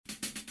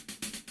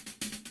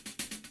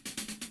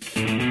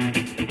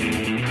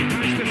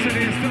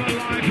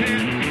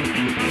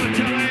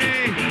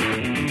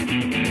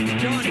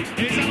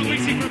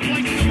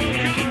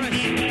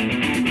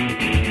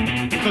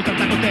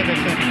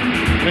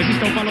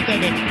resiste un fallo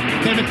Tevez,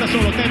 Tevez da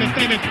solo, Tevez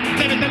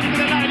dentro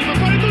dell'area, li fa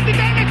fuori tutti,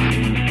 Tevez!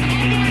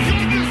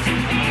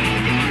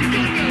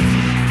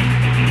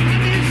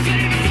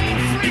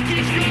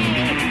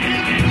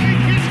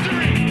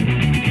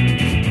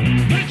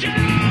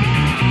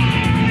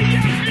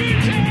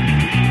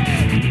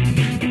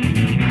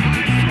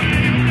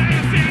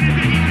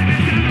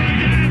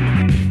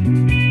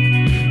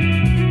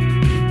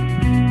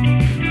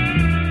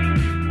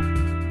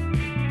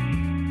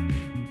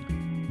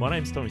 My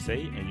name's Tommy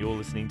C, and you're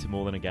listening to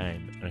More Than a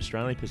Game, an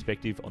Australian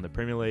perspective on the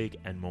Premier League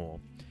and more.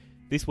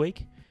 This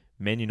week,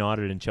 Man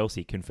United and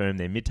Chelsea confirm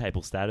their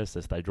mid-table status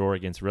as they draw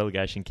against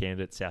relegation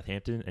candidates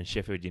Southampton and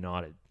Sheffield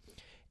United.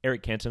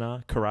 Eric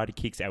Cantona karate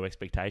kicks our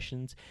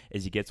expectations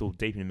as he gets all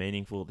deep and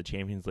meaningful at the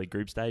Champions League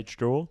group stage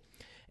draw,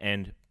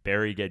 and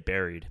Bury get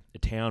buried. The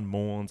town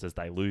mourns as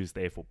they lose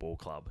their football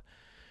club.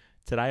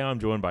 Today I'm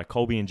joined by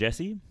Colby and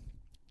Jesse.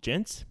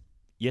 Gents,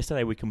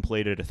 yesterday we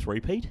completed a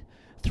three-peat.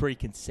 3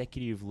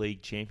 consecutive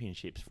league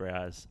championships for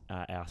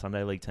our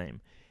Sunday League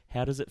team.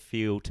 How does it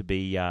feel to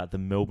be the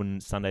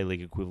Melbourne Sunday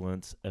League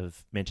equivalent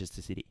of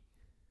Manchester City?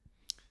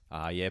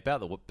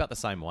 About the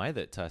same way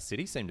that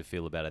City seem to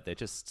feel about it. They're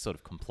just sort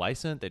of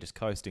complacent. They're just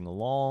coasting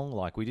along.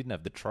 Like, we didn't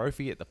have the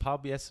trophy at the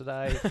pub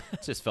yesterday.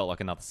 It just felt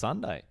like another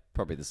Sunday.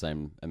 Probably the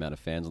same amount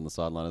of fans on the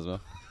sideline as well.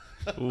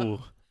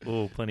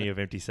 Ooh, plenty of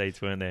empty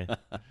seats, weren't there?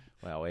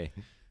 Wow.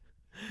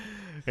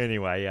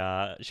 Anyway,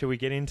 shall we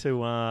get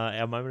into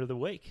our moment of the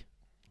week?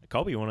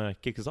 Colby, you want to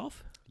kick us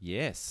off?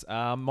 Yes.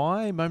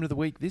 My moment of the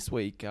week this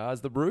week is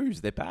the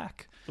Roos. They're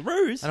back. The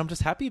Roos? And I'm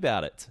just happy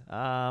about it.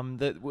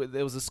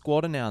 There was a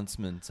squad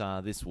announcement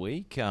this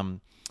week.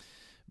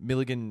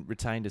 Milligan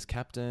retained as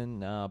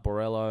captain.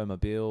 Borrello,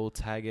 Mobile,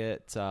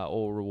 Taggart,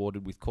 all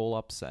rewarded with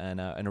call-ups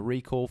and a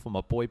recall from my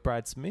boy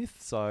Brad Smith.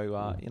 So,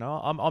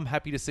 I'm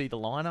happy to see the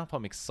lineup.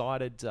 I'm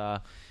excited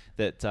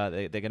that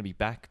they're going to be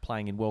back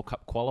playing in World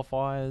Cup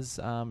qualifiers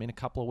in a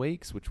couple of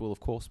weeks, which we'll, of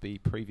course, be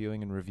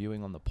previewing and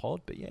reviewing on the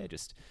pod. But, yeah,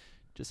 just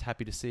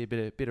happy to see a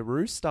bit of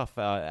Roos stuff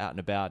out and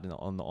about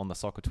on the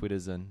soccer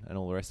Twitters and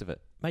all the rest of it.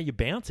 Mate, you're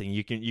bouncing.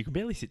 You can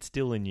barely sit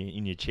still in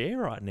your chair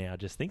right now,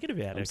 just thinking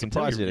about it. I'm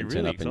surprised you didn't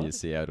turn up in your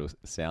Seattle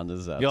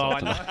Sounders. I know.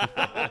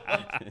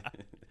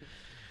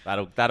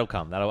 That'll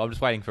come. I'm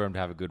just waiting for him to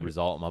have a good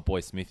result. My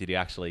boy Smithy to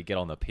actually get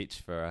on the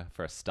pitch for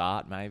a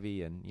start,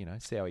 maybe, and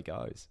see how he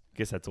goes. I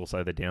guess that's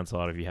also the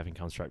downside of you having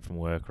come straight from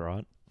work,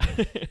 right?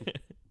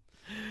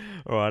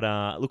 All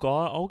right. Look,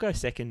 I'll go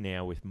second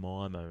now with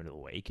my moment of the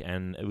week,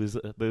 and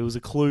there was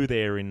a clue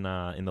there in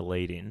the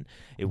lead-in.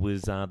 It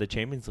was the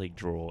Champions League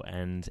draw,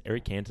 and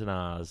Eric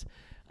Cantona's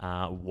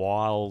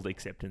wild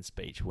acceptance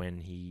speech when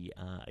he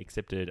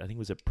accepted, I think it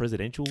was a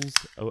Presidential's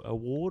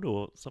award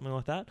or something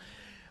like that.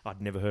 I'd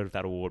never heard of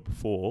that award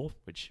before,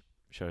 which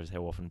shows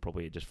how often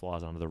probably it just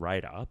flies under the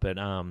radar. But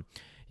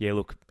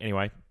look,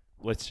 anyway,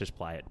 let's just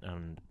play it,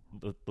 and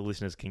the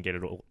listeners can get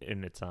it all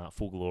in its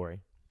full glory.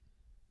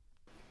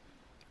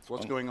 So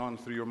what's going on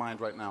through your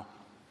mind right now?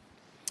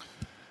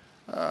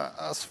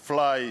 As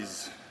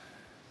flies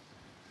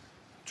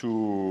to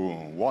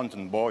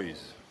wanton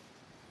boys,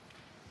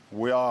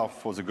 we are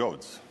for the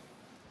gods.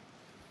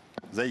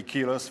 They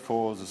kill us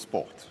for the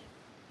sport.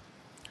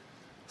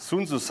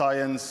 Soon the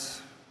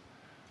science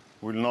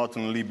will not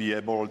only be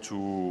able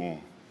to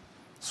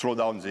slow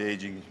down the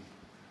aging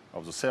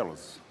of the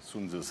cells.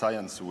 Soon the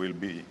science will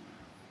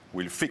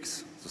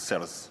fix the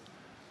cells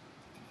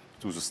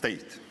to the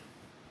state.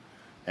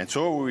 And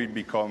so we will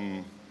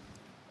become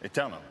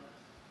eternal.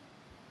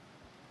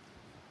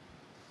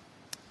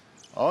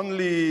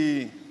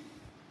 Only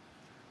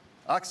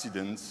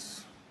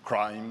accidents,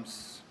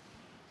 crimes,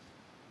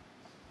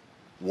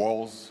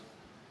 wars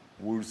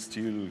will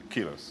still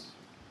kill us.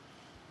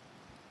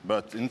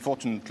 But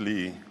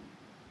unfortunately,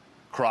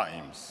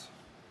 crimes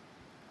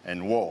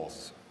and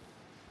wars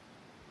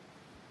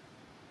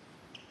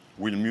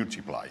will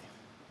multiply.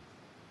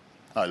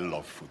 I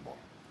love football.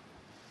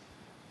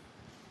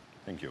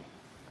 Thank you.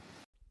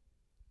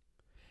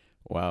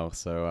 Wow.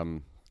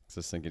 So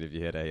just thinking if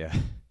you had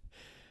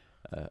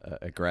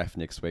a graph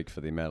next week for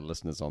the amount of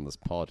listeners on this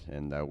pod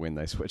and when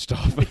they switched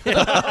off.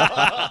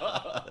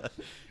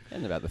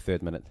 In about the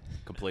 3rd minute.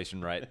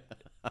 Completion rate.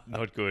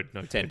 Not good.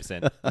 Not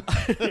 10%.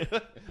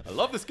 I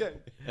love this game.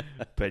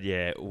 But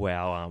yeah,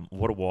 wow.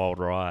 What a wild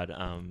ride.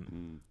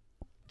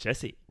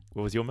 Jesse,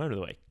 what was your moment of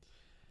the week?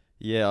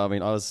 Yeah, I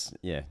mean, I was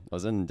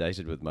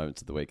inundated with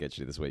moments of the week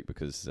actually this week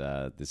because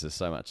there's just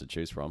so much to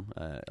choose from.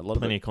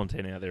 Plenty of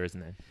content out there, isn't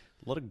there?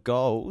 A lot of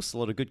goals, a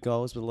lot of good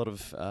goals, but a lot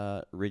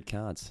of red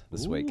cards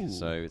this week.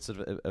 So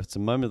it's a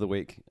moment of the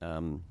week.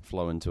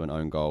 Flow into an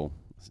own goal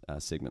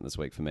segment this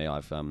week for me.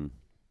 I've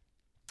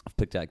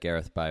picked out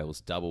Gareth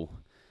Bale's double.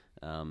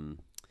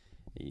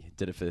 He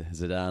did it for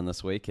Zidane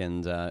this week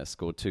and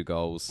scored 2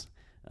 goals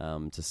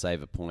to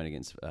save a point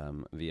against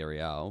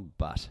Villarreal,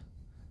 but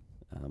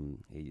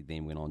He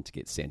then went on to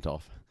get sent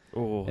off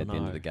Oh, at the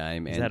end of the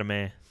game. Is And that a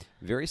mare?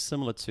 very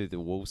similar to the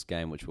Wolves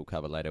game, which we'll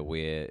cover later,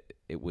 where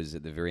it was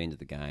at the very end of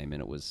the game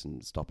and it was in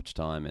stoppage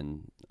time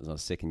and it was a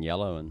second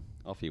yellow and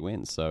off he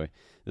went. So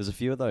there's a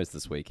few of those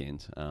this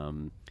weekend.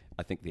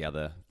 I think the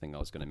other thing I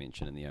was going to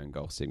mention in the own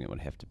goal segment would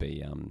have to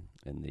be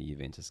in the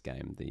Juventus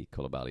game, the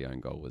Koulibaly own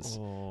goal was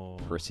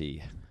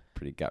pretty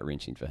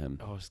gut-wrenching for him.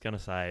 I was going to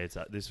say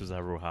this was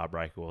a real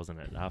heartbreaker, wasn't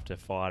it? After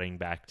fighting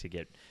back to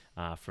get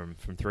from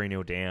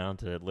 3-0 down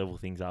to level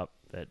things up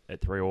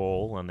at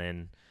 3-3 and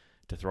then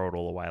to throw it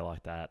all away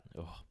like that.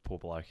 Oh, poor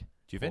bloke.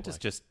 Juventus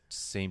just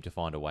seemed to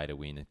find a way to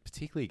win,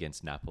 particularly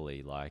against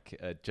Napoli.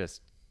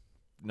 Just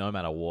no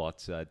matter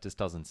what, just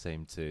doesn't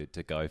seem to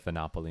go for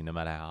Napoli, no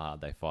matter how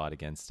hard they fight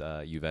against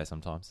Juve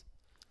sometimes.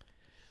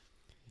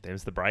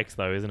 There's the breaks,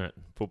 though, isn't it?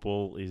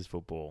 Football is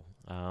football.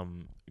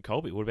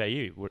 Colby, what about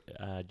you?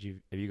 Have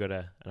you got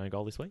an own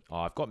goal this week?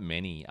 Oh, I've got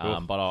many,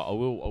 but I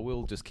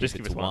will just keep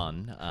it to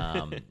one.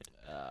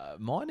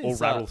 Mine is...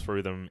 Or rattle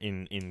through them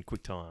in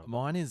quick time.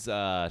 Mine is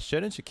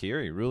Xherdan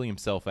Shaqiri ruling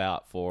himself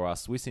out for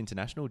Swiss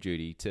international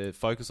duty to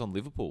focus on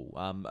Liverpool.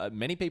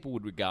 Many people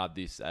would regard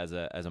this as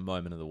a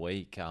moment of the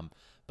week,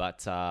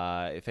 but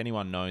if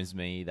anyone knows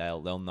me,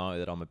 they'll know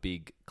that I'm a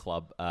big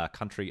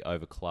country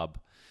over club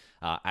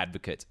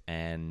advocate,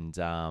 and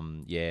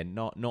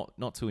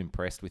not too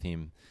impressed with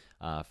him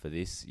for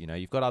this. You know,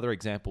 you've got other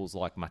examples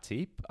like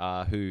Matip,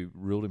 who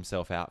ruled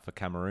himself out for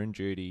Cameroon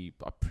duty.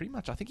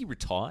 I think he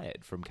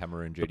retired from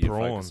Cameroon duty to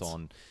focus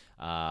on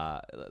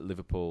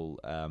Liverpool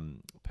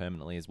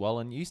permanently as well.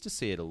 And you used to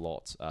see it a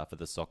lot for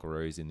the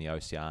Socceroos in the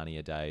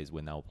Oceania days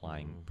when they were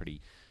playing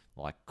pretty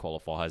like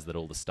qualifiers that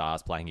all the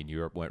stars playing in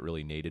Europe weren't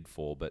really needed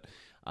for. But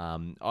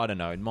I don't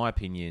know. In my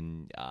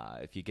opinion,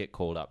 if you get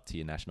called up to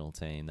your national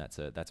team, that's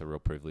a real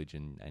privilege,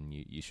 and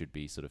you should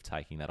be sort of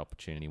taking that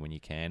opportunity when you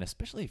can,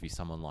 especially if you're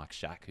someone like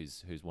Shaq,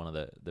 who's one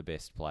of the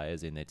best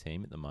players in their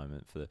team at the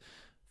moment for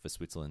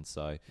Switzerland.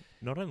 So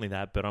not only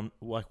that, but I'm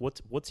like,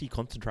 what's he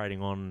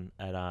concentrating on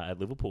at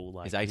Liverpool?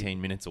 Like, he's 18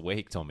 minutes a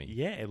week, Tommy.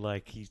 Yeah,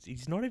 like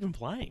he's not even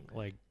playing.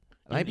 Like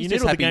maybe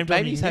he's happy.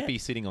 Maybe he's happy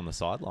sitting on the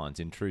sidelines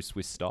in true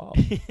Swiss style.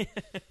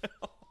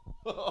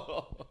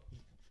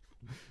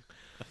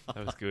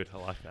 That was good. I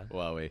like that.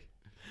 Wowie.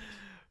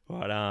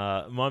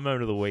 Right, my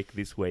moment of the week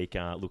this week.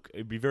 Look,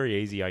 it'd be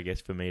very easy, I guess,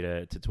 for me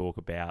to talk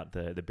about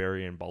the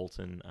Bury and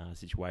Bolton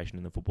situation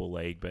in the Football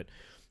League, but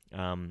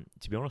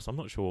to be honest, I'm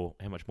not sure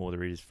how much more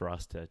there is for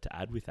us to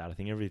add with that. I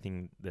think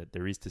everything that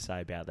there is to say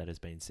about that has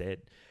been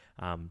said.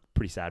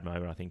 Pretty sad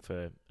moment, I think,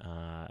 for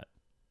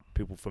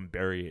people from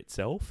Bury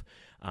itself.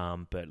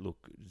 But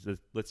look,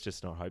 let's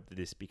just not hope that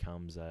this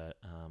becomes a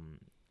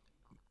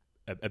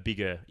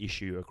bigger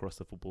issue across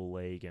the Football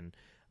League and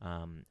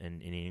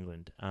in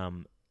England.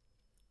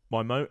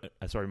 My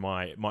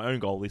own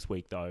goal this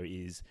week, though,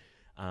 is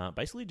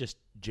basically just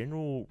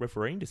general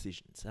refereeing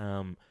decisions.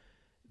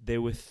 There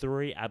were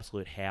 3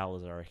 absolute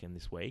howlers, I reckon,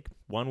 this week.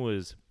 One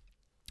was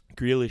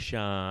Grealish,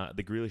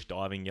 the Grealish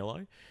diving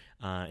yellow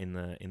in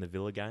the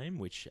Villa game,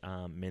 which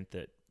meant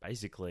that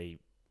basically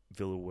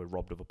Villa were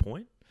robbed of a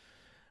point.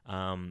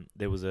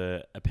 There was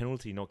a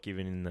penalty not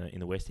given in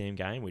the West Ham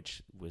game,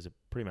 which was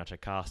pretty much a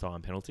cast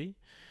iron penalty.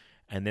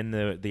 And then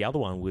the other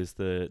one was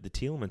the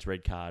Tielemans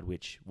red card,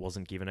 which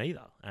wasn't given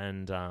either.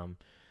 And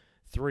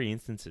 3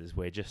 instances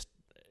where just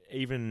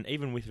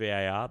even with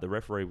VAR, the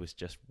referee was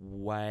just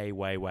way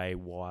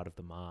wide of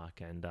the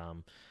mark. And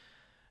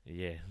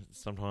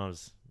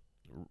sometimes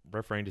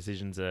refereeing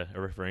decisions are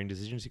refereeing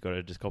decisions. You've got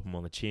to just cop them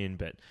on the chin.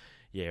 But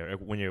yeah,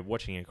 when you're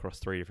watching across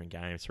 3 different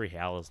games, 3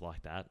 howlers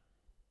like that,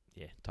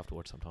 yeah, tough to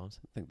watch sometimes.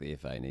 I think the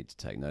FA need to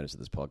take notice of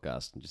this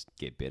podcast and just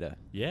get better.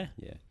 Yeah.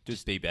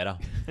 Just be better.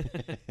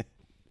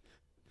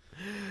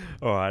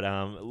 All right,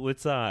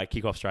 let's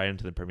kick off straight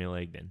into the Premier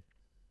League then.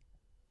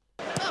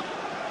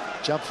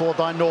 Jump forward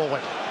by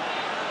Norwood.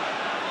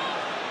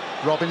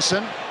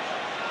 Robinson.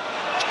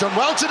 He's done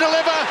well to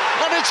deliver,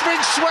 and it's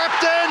been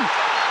swept in.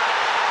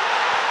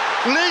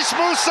 Lys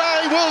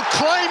Mousset will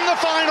claim the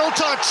final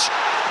touch,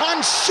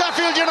 and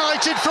Sheffield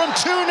United from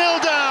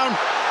 2-0 down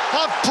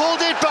have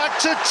pulled it back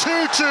to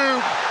 2-2.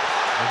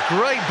 A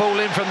great ball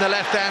in from the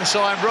left-hand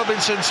side.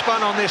 Robinson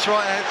spun on this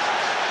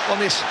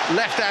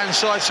left-hand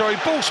side.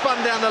 Ball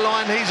spun down the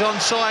line. He's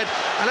onside,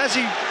 and as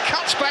he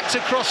cuts back to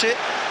cross it,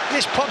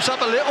 this pops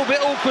up a little bit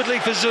awkwardly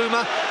for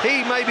Zuma.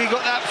 He maybe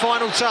got that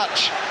final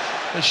touch.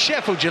 And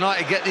Sheffield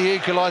United get the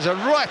equaliser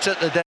right at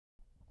the death.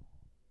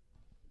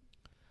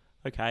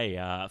 Okay,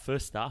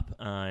 first up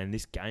in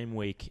this game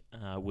week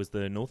was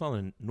the North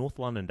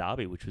London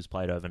derby, which was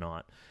played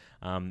overnight.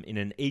 In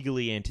an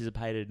eagerly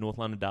anticipated North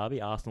London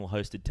derby, Arsenal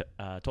hosted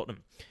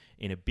Tottenham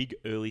in a big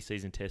early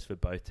season test for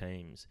both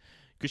teams.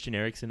 Christian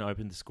Eriksen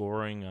opened the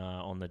scoring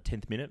on the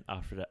 10th minute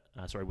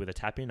with a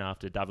tap-in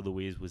after David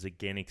Luiz was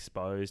again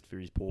exposed for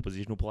his poor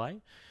positional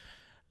play.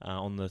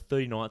 On the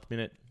 39th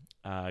minute,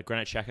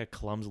 Granit Xhaka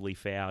clumsily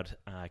fouled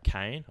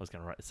Kane. I was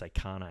going to say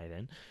Kane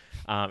then,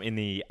 in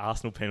the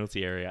Arsenal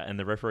penalty area, and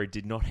the referee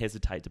did not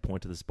hesitate to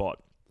point to the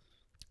spot.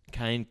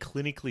 Kane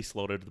clinically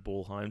slotted the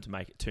ball home to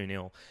make it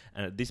 2-0,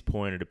 and at this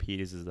point it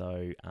appears as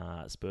though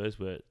Spurs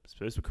were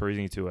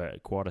cruising to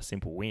quite a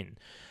simple win.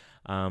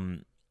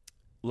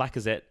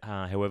 Lacazette,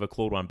 however,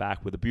 clawed one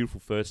back with a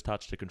beautiful first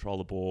touch to control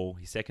the ball.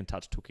 His second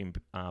touch took him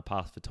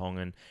past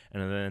Vertonghen,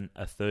 and then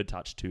a third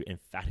touch to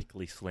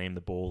emphatically slam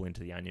the ball into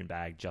the onion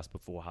bag just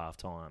before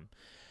half-time.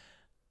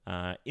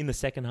 In the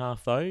second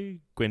half, though,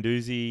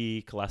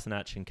 Guendouzi,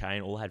 Kolasinac and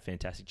Kane all had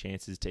fantastic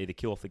chances to either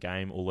kill off the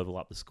game or level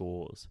up the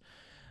scores.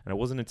 And it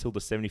wasn't until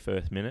the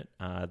 71st minute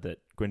that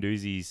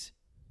Guendouzi's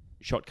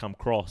shot come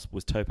cross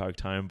was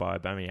toe-poked home by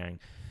Aubameyang.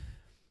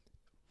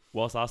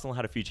 Whilst Arsenal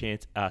had a few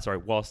chances...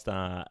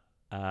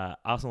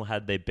 Arsenal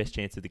had their best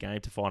chance of the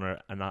game to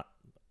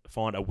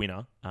find a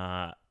winner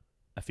a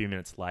few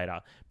minutes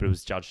later, but it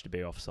was judged to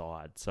be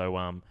offside.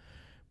 So,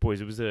 boys,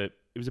 it was a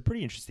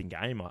pretty interesting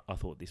game. I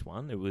thought this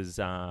one.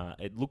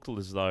 It looked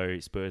as though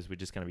Spurs were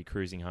just going to be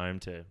cruising home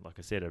to, like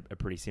I said, a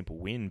pretty simple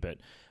win. But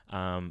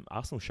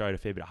Arsenal showed a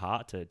fair bit of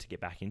heart to get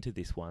back into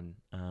this one.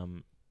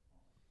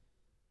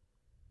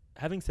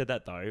 Having said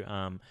that,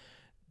 though,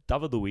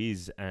 David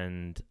Luiz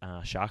and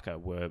Xhaka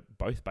were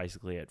both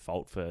basically at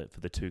fault for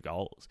the 2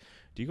 goals.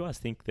 Do you guys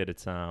think that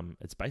it's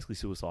basically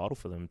suicidal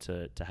for them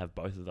to have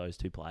both of those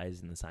 2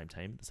 players in the same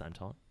team at the same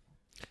time?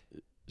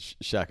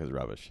 Xhaka's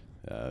rubbish.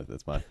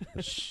 That's my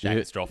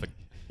Catastrophic.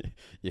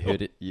 You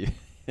heard it. You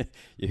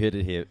heard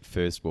it here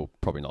first. Well,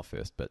 probably not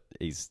first, but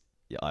he's.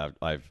 Yeah,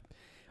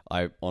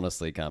 I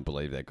honestly can't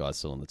believe that guy's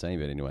still on the team.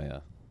 But anyway,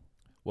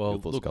 well,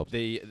 look,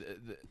 the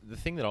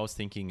thing that I was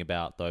thinking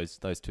about those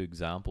 2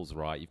 examples,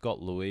 right? You've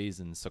got Luiz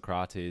and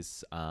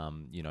Socrates,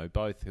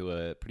 both who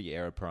are pretty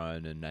error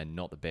prone and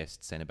not the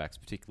best centre backs,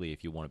 particularly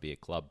if you want to be a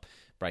club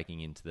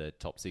breaking into the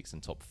top 6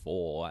 and top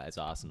 4, as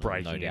Arsenal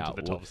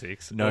top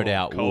 6, no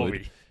doubt Colby.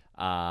 would.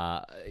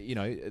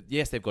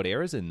 Yes, they've got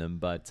errors in them,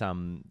 but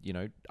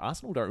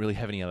Arsenal don't really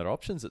have any other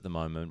options at the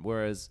moment.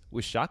 Whereas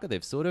with Xhaka,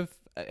 they've sort of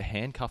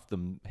handcuffed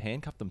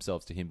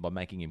themselves to him by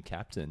making him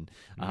captain.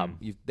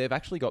 They've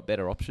actually got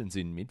better options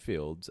in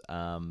midfield.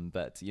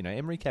 But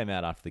Emery came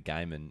out after the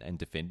game and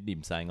defended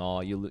him, saying,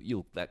 "Oh,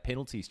 that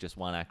penalty's just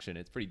one action.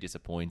 It's pretty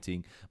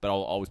disappointing." But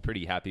I was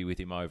pretty happy with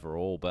him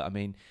overall. But I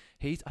mean,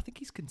 I think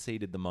he's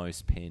conceded the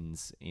most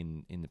pens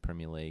in the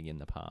Premier League in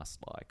the past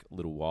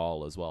little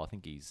while as well. I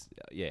think he's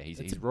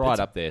right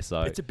up there.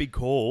 So it's a big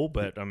call,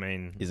 but I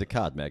mean, he's a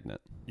card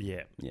magnet.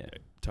 Yeah,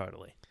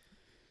 totally.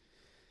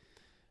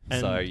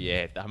 So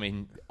I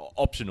mean,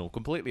 optional,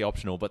 completely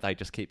optional, but they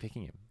just keep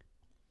picking him.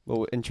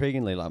 Well,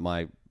 intriguingly, like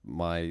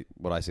my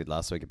what I said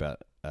last week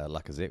about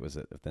Lacazette was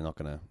that if they're not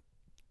going to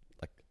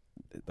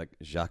like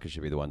Xhaka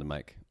should be the one to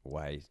make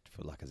way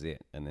for Lacazette,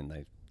 and then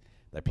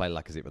they play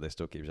Lacazette, but they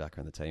still keep Xhaka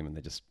in the team, and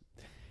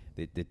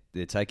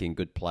they're taking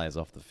good players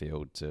off the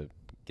field to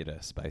get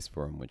a space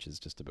for him, which is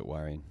just a bit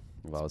worrying.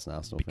 If I was an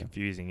Arsenal fan,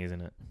 confusing,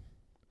 isn't it?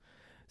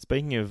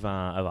 Speaking of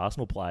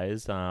Arsenal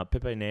players,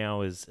 Pepe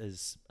now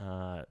he's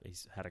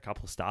had a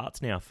couple of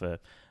starts now for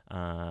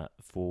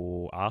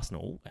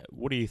Arsenal.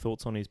 What are your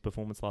thoughts on his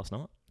performance last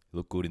night? He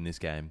looked good in this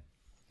game.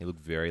 He looked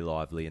very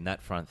lively, and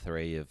that front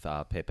 3 of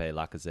Pepe,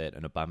 Lacazette,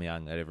 and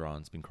Aubameyang that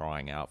everyone's been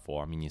crying out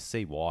for. I mean, you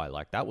see why.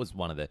 That was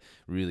one of the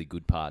really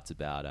good parts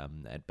about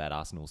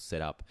Arsenal's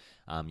setup.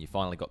 You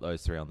finally got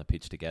those 3 on the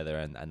pitch together,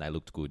 and they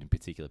looked good. In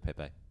particular,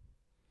 Pepe.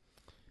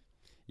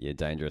 Yeah,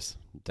 dangerous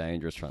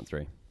front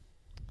 3.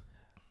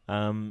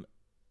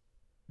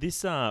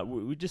 This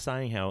we're just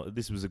saying how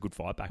this was a good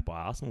fight back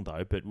by Arsenal,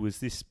 though. But was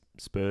this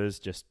Spurs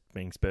just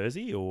being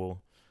Spursy,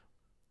 or?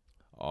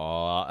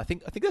 I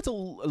think that's a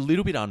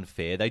little bit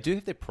unfair. They do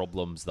have their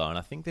problems, though, and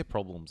I think their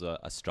problems are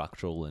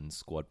structural and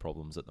squad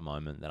problems at the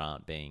moment that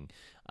aren't being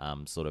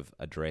sort of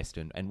addressed,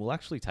 and will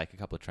actually take a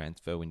couple of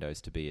transfer windows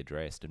to be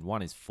addressed. And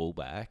one is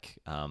fullback.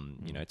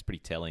 It's pretty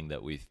telling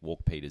that with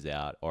Walker-Peters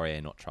out,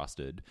 Aurier not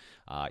trusted,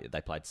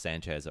 they played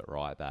Sanchez at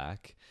right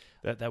back.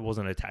 That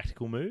wasn't a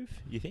tactical move,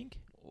 you think?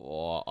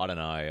 Or I don't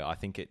know.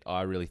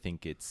 I really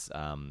think it's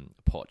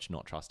Poch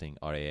not trusting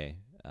Aurier.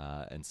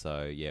 And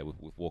so,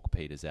 with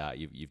Walker-Peters out,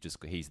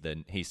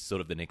 he's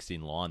sort of the next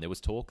in line. There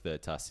was talk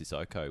that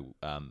Sissoko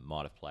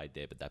might have played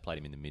there, but they played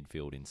him in the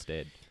midfield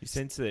instead. You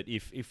sense that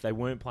if they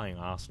weren't playing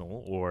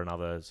Arsenal or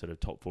another sort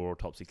of top 4 or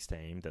top 6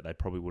 team, that they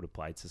probably would have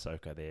played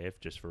Sissoko there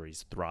just for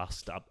his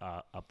thrust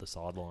up the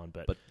sideline.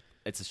 But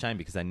it's a shame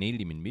because they needed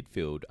him in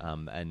midfield,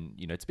 and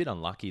it's a bit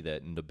unlucky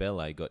that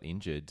Ndombele got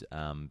injured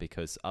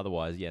because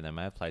otherwise, they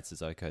may have played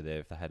Sissoko there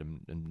if they had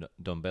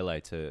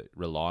Ndombele to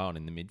rely on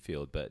in the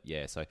midfield. But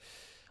so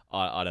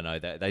I don't know.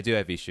 They do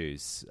have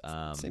issues.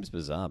 It seems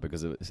bizarre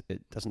because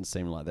it doesn't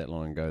seem like that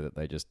long ago that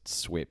they just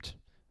swept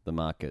the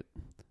market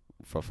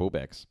for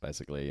fullbacks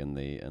basically in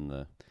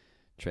the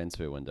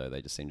transfer window.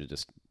 They just seem to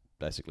just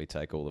basically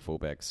take all the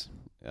fullbacks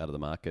out of the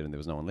market and there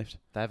was no one left.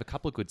 They have a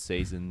couple of good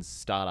seasons,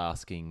 start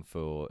asking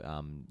for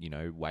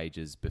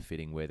wages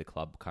befitting where the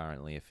club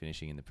currently are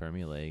finishing in the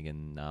Premier League,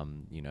 and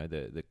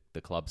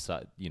the club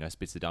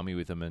spits the dummy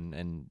with them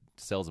and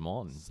sells them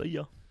on. See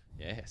ya.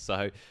 Yeah,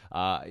 so,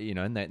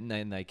 and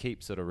then they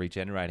keep sort of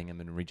regenerating him,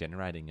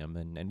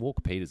 and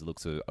Walker Peters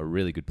looks a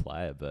really good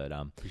player, but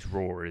He's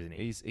raw, isn't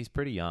he? he's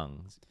pretty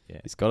young. Yeah.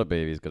 He's got to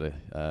be if he's got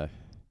to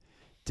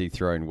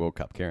dethrone World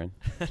Cup Karen.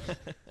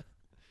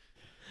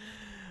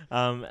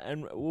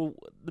 And well,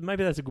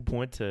 maybe that's a good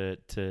point to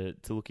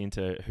look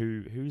into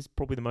who's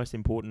probably the most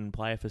important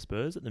player for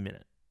Spurs at the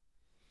minute.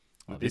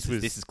 This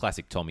is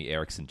classic Tommy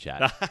Eriksson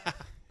chat.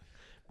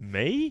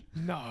 Me?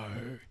 No.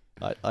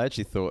 I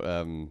actually thought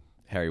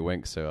Harry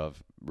Winks, who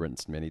I've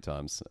rinsed many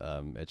times,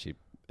 actually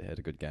had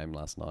a good game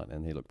last night,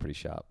 and he looked pretty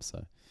sharp.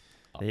 So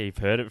Yeah, you've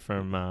heard it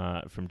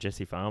from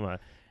Jesse Farmer.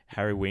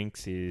 Harry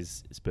Winks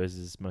is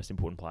Spurs' most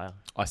important player.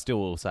 I still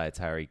will say it's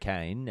Harry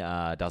Kane.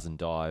 Doesn't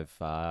dive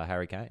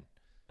Harry Kane.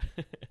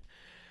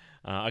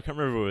 I can't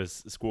remember if it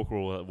was Squawker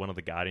or one of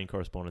the Guardian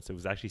correspondents that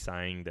was actually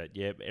saying that,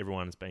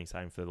 everyone's been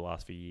saying for the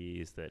last few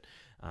years that,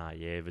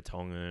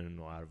 Vertonghen,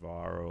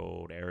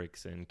 Alvaro,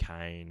 Eriksson,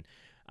 Kane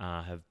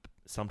have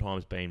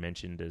sometimes been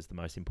mentioned as the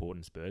most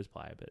important Spurs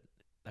player, but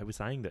they were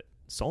saying that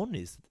Son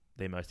is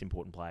their most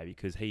important player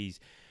because he's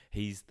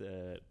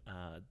the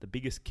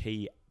biggest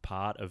key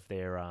part of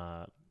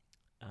their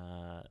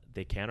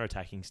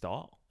counter-attacking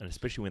style, and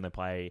especially when they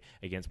play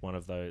against one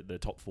of the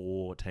top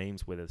four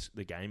teams where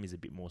the game is a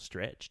bit more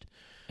stretched.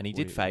 And he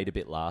did fade a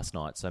bit last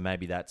night, so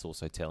maybe that's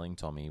also telling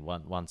Tommy.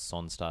 Once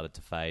Son started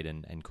to fade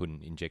and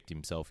couldn't inject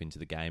himself into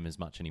the game as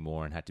much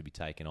anymore and had to be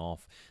taken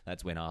off,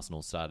 that's when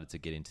Arsenal started to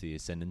get into the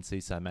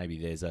ascendancy. So maybe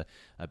there's a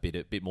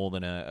bit more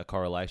than a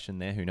correlation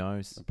there. Who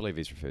knows? I believe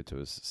he's referred to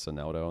as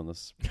Sonaldo on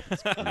this.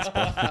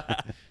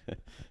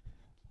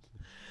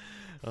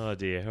 Oh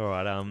dear. All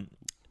right.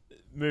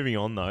 Moving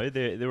on, though,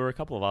 there were a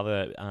couple of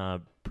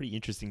other pretty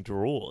interesting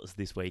draws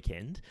this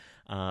weekend.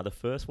 The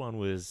first one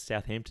was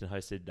Southampton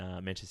hosted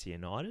Manchester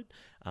United,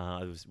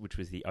 which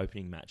was the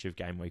opening match of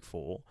Game Week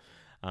 4.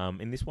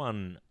 In this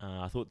one,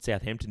 I thought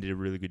Southampton did a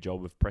really good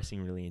job of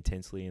pressing really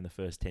intensely in the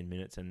first 10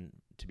 minutes, and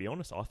to be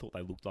honest, I thought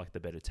they looked like the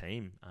better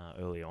team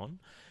early on.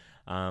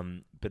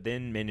 But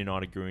then Man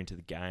United grew into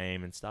the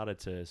game and started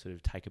to sort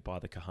of take it by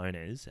the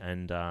cojones.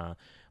 And on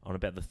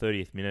about the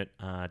 30th minute,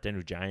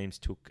 Daniel James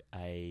took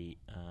the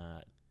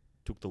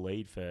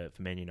lead for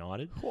Man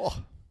United. Whoa.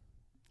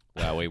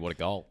 Wow, what a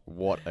goal.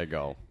 What a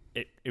goal.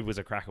 It was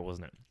a cracker,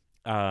 wasn't it?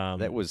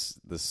 That was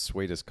the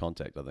sweetest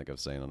contact I think I've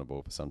seen on a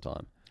ball for some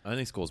time.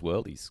 Only scores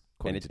worldies.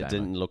 And it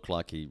didn't look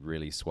like he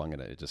really swung at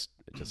it. It just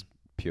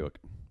pure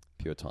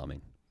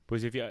timing.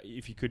 Because if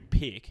you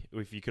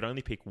could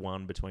only pick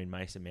one between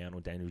Mason Mount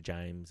or Daniel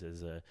James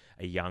as a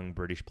young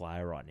British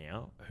player right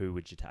now, who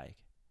would you take?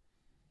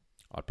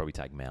 I'd probably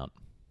take Mount.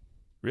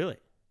 Really?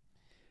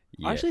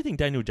 Yeah. I actually think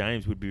Daniel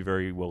James would be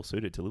very well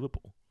suited to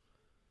Liverpool.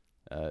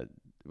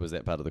 Was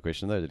that part of the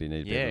question, though? Did he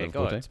need to be in the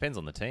Liverpool team? It depends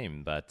on the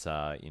team, but,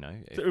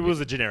 it was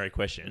a generic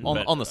question.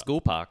 On the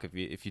school park,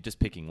 if you're just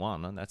picking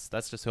one, that's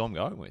just who I'm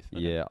going with.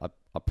 Yeah,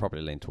 I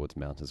probably lean towards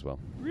Mount as well.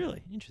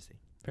 Really? Interesting.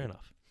 Fair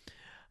enough.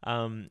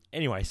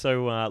 Anyway,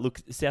 so look,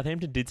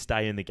 Southampton did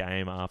stay in the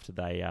game after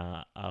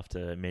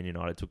Man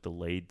United took the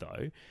lead,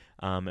 though,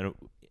 and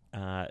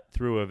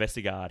through a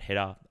Vestergaard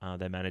header,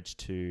 they managed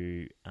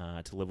to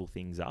level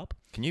things up.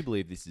 Can you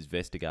believe this is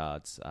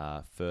Vestergaard's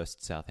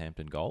first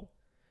Southampton goal?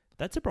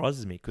 That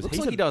surprises me because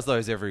he does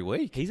those every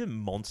week. He's a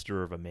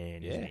monster of a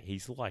man, isn't he?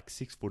 He's like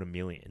 6 foot a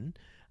million,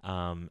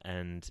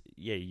 and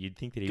you'd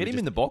think that he get him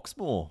in the box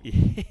more.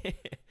 Yeah.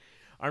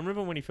 I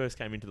remember when he first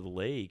came into the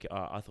league,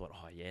 I thought,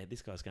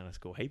 this guy's going to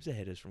score heaps of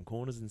headers from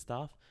corners and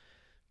stuff.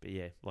 But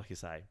yeah, like you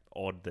say,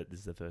 odd that this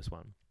is the first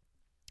one.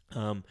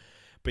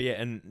 But yeah,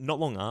 and not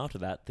long after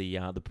that,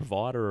 the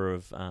provider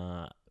of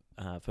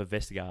for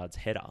Vestergaard's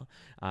header,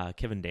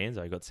 Kevin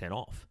Danzo, got sent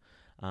off,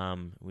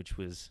 which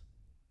was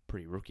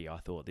pretty rookie, I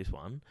thought, this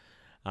one.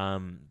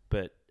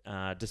 But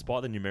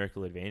despite the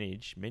numerical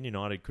advantage, Man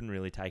United couldn't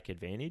really take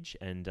advantage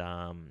and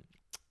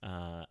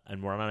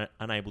were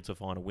unable to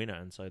find a winner,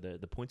 and so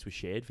the points were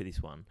shared for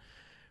this one.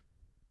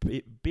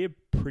 It'd be a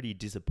pretty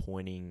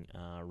disappointing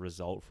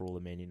result for all the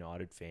Man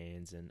United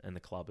fans and the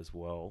club as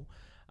well.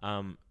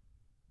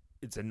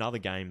 It's another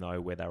game,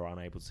 though, where they were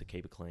unable to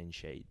keep a clean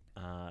sheet.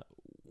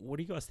 What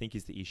do you guys think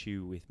is the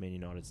issue with Man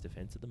United's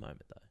defence at the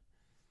moment, though?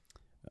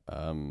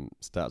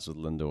 Starts with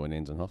Lindor and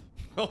ends in Hoff.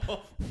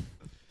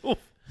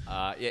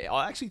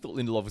 I actually thought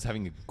Lindelof was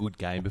having a good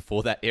game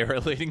before that error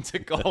leading to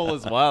goal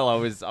as well. I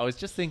was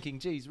just thinking,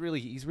 gee, he's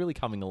really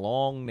coming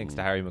along next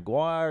to Harry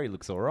Maguire. He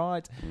looks all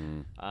right.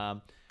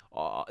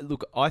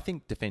 Look, I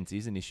think defence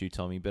is an issue,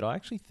 Tommy, but I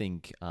actually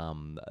think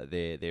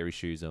their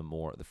issues are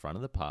more at the front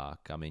of the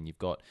park. I mean,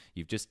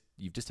 you've just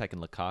taken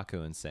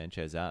Lukaku and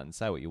Sanchez out, and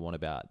say what you want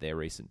about their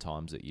recent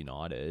times at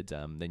United.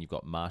 Then you've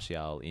got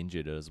Martial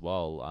injured as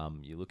well.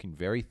 You're looking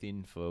very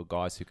thin for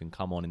guys who can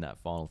come on in that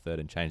final third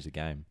and change the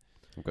game.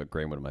 I've got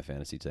Greenwood in my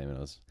fantasy team, and it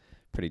was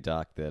pretty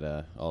dark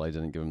that Ole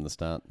didn't give him the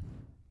start.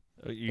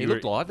 He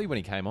looked lively when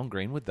he came on,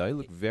 Greenwood, though. He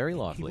looked very He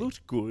lively.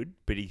 looked good,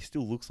 but he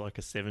still looks like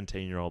a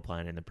 17-year-old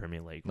playing in the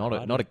Premier League.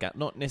 right?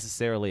 Not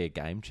necessarily a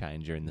game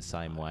changer in the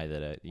same way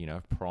that a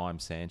prime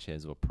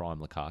Sanchez or prime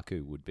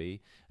Lukaku would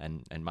be,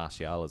 and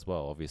Martial as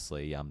well.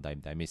 Obviously,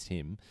 they missed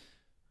him.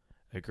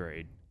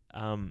 Agreed.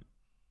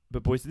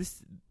 But boys,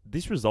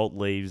 this result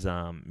leaves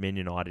Man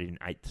United in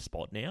 8th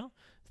spot now.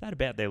 Is that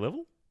about their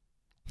level?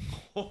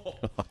 Oh,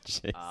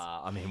 jeez.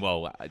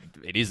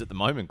 It is at the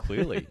moment,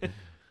 clearly.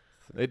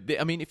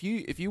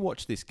 If you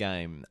watch this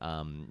game,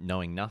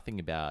 knowing nothing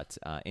about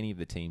any of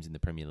the teams in the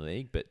Premier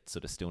League, but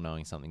sort of still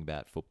knowing something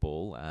about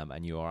football,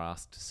 and you are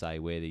asked to say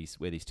where these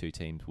two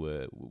teams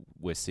were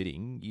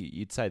sitting,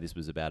 you'd say this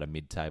was about a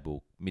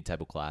mid-table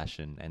clash,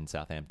 and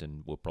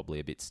Southampton were probably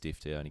a bit stiff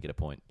to only get a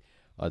point.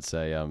 I'd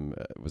say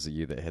was it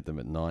you that had them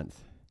at 9th?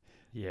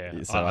 Yeah.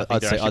 So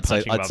I'd say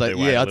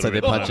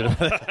they're punching.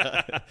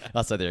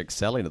 I'd say they're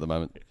excelling at the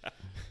moment.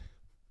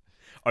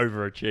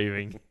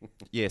 Overachieving.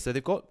 Yeah, so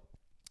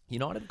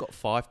United got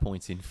 5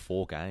 points in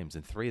 4 games,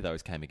 and 3 of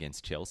those came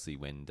against Chelsea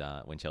when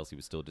Chelsea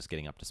was still just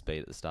getting up to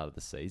speed at the start of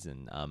the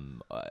season.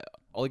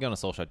 Ole Gunnar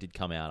Solskjaer did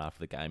come out after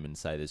the game and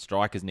say the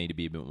strikers need to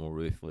be a bit more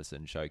ruthless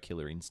and show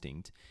killer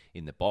instinct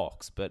in the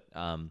box. But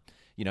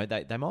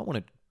they might want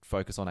to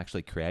focus on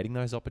actually creating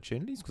those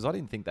opportunities, because I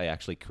didn't think they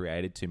actually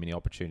created too many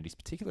opportunities,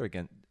 particularly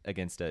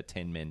against a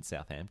 10-men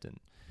Southampton.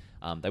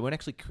 They weren't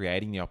actually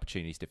creating the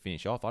opportunities to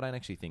finish off. I don't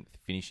actually think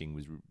finishing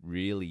was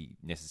really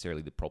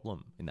necessarily the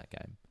problem in that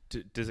game.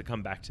 Does it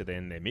come back to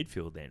then their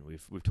midfield then?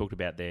 We've talked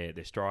about their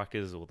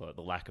strikers or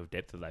the lack of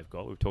depth that they've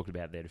got. We've talked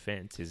about their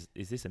defence. Is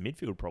this a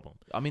midfield problem?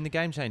 I mean, the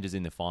game changes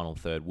in the final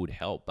third would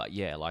help, but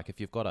yeah, like if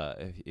you've got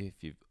if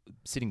you're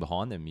sitting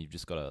behind them, you've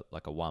just got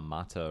a Juan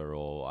Mata,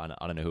 or I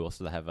don't know who else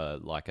do they have, a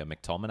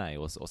McTominay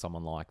or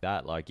someone like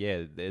that. Like,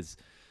 it's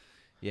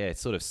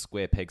sort of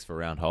square pegs for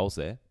round holes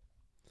there.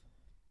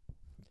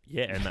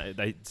 Yeah, and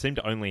they seem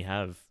to only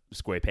have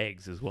square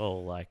pegs as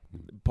well. Like,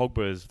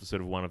 Pogba is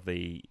sort of one of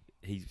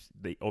he's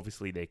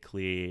obviously their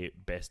clear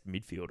best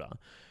midfielder,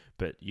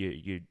 but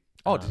you.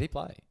 Did he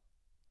play?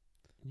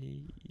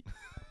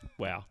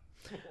 Wow.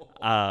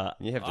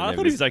 You have to I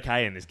thought he was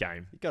okay in this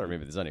game. You got to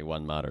remember, there's only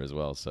one Mata as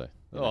well, so.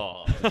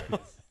 Oh.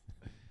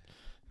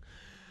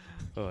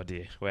 Oh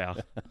dear! Wow.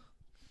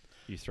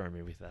 You throw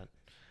me with that.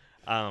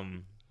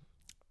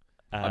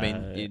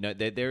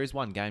 There is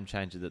one game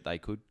changer that they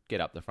could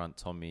get up the front,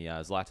 Tommy.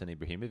 Zlatan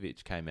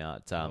Ibrahimovic came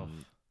out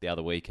the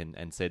other week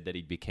and said that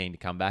he'd be keen to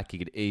come back. He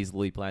could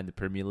easily play in the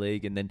Premier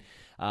League. And then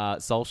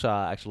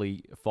Solskjaer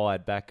actually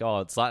fired back,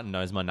 Zlatan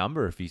knows my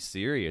number if he's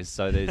serious.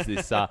 So there's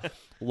this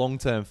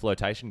long-term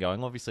flirtation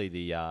going. Obviously,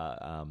 the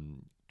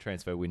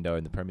transfer window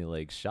in the Premier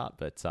League's shut,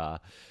 but,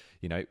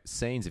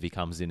 scenes if he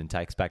comes in and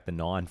takes back the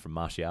 9 from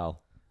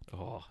Martial.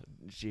 Oh,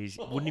 jeez.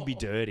 Wouldn't he be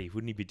dirty?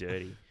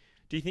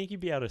 Do you think he'd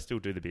be able to still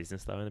do the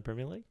business, though, in the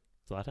Premier League,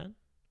 Zlatan?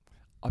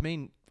 I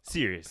mean,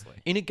 seriously.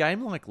 In a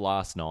game like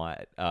last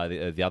night,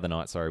 the other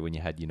night, when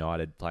you had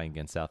United playing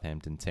against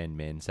Southampton, 10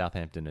 men,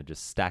 Southampton are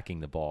just stacking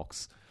the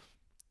box.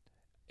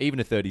 Even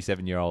a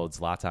 37-year-old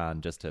Zlatan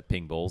just to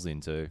ping balls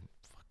into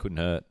couldn't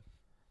hurt.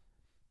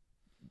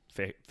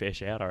 Fair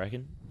shout, I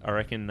reckon.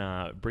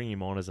 Bring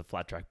him on as a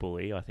flat track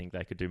bully. I think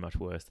they could do much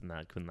worse than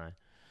that, couldn't they?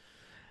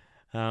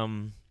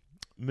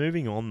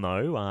 Moving on,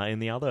 though, in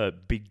the other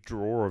big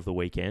draw of the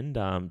weekend,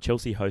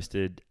 Chelsea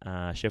hosted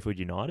Sheffield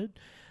United.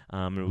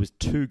 It was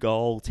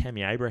 2-goal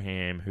Tammy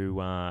Abraham,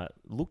 who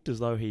looked as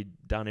though he'd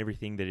done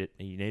everything that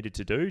he needed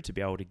to do to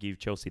be able to give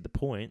Chelsea the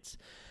points.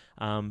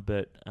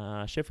 But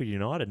Sheffield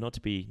United, not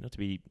to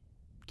be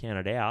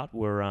counted out,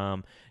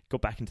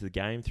 got back into the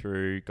game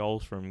through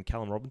goals from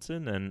Callum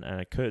Robinson and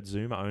a Kurt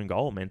Zouma own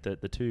goal meant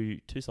that the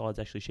two sides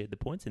actually shared the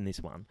points in this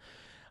one.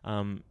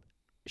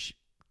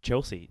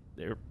 Chelsea,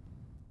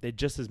 they're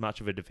just as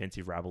much of a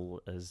defensive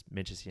rabble as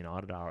Manchester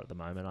United are at the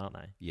moment, aren't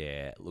they?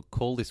 Yeah, look,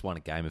 call this one a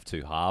game of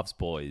two halves,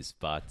 boys.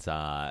 But,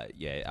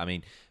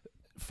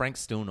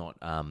 Frank's still not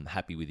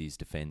happy with his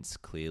defence,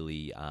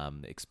 clearly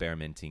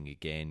experimenting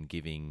again,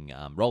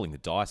 rolling the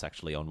dice,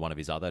 actually, on one of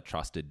his other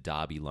trusted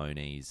Derby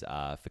loanees,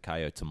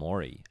 Fikayo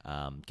Tomori,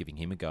 giving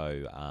him a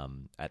go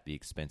at the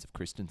expense of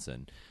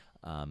Christensen.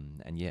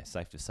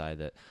 Safe to say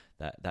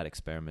that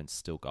experiment's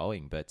still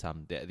going. But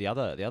the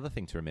other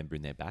thing to remember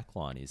in their back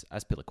line is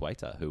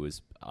Azpilicueta, who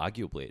was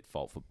arguably at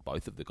fault for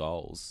both of the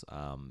goals.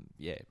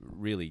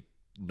 Really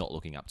not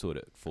looking up to it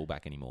at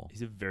fullback anymore.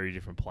 He's a very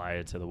different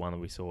player to the one that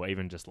we saw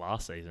even just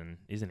last season,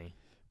 isn't he?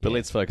 But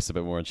let's focus a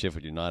bit more on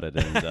Sheffield United.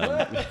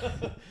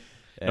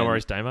 No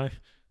worries, Damo.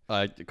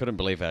 I couldn't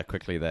believe how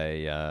quickly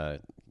they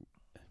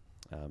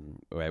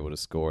were able to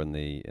score in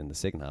the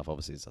second half.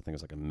 Obviously, I think it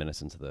was like a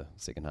minute into the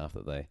second half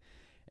that they.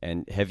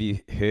 And have you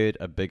heard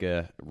a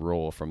bigger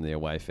roar from the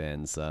away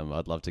fans?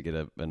 I'd love to get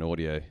an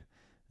audio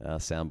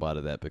soundbite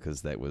of that,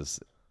 because that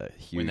was a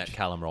huge. When that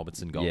Callum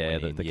Robinson goal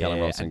went in. The Callum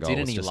Robinson goal.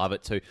 Didn't he love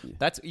it too?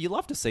 You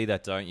love to see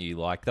that, don't you?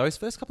 Like those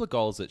first couple of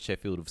goals that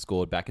Sheffield have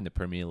scored back in the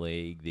Premier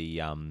League,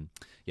 the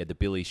you had the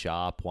Billy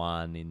Sharp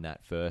one in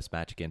that first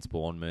match against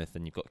Bournemouth,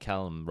 and you've got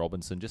Callum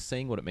Robinson. Just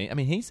seeing what it means. I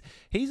mean,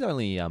 he's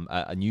only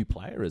a new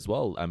player as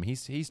well.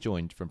 He's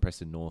joined from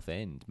Preston North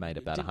End, made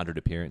about 100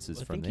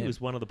 appearances from I think them. he was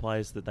one of the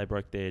players that they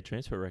broke their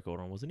transfer record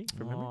on, wasn't he?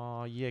 From memory?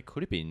 Oh, yeah,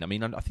 could have been. I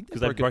mean, I think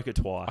Because they broke it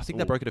twice. I think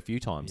they broke it a few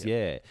times,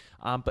 yeah.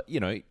 But,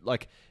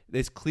 like,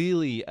 there's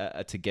clearly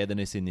a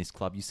togetherness in this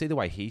club. You see the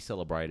way he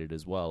celebrated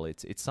as well.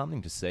 It's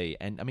something to see.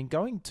 And, I mean,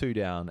 going 2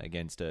 down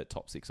against a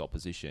top 6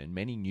 opposition,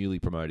 many newly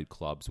promoted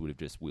clubs would have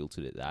just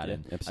wilted at that. Yeah,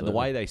 and absolutely. the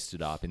way they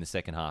stood up in the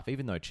second half,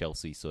 even though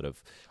Chelsea sort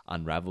of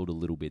unravelled a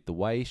little bit, the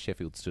way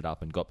Sheffield stood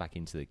up and got back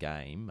into the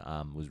game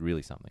was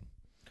really something.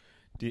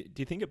 Do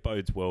you think it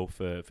bodes well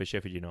for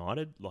Sheffield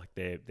United? Like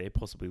they're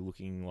possibly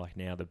looking like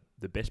now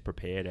the best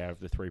prepared out of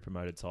the 3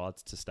 promoted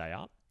sides to stay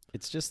up?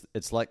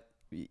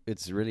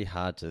 It's really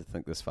hard to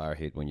think this far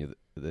ahead when you're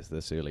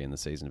this early in the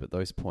season, but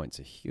those points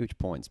are huge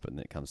points. But when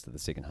it comes to the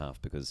second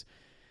half, because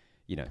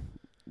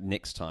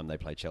next time they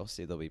play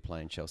Chelsea, they'll be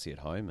playing Chelsea at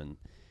home, and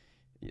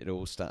it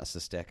all starts to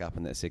stack up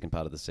in that second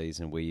part of the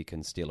season where you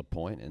can steal a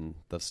point, and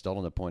they've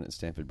stolen a point at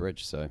Stamford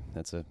Bridge. So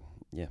it's a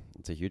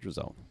huge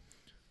result.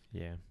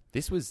 Yeah.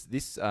 This was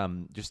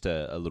just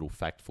a little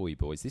fact for you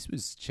boys. This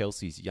was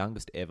Chelsea's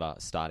youngest ever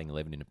starting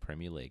 11 in a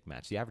Premier League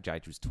match. The average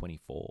age was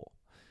 24.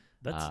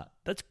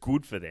 That's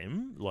good for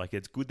them. Like,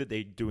 it's good that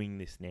they're doing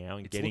this now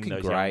and It's getting looking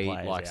those great. young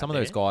players Like out some of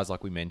there. those guys,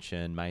 like we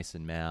mentioned,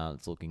 Mason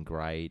Mount's looking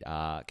great.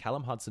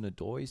 Callum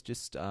Hudson-Odoi's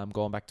just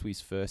gone back to his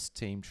first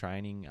team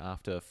training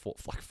after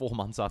 4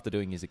 months after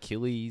doing his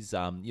Achilles.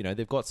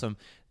 They've got some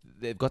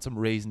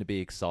reason to be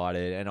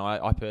excited, and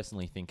I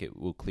personally think it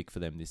will click for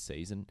them this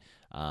season.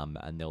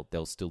 And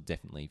they'll still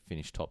definitely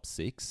finish top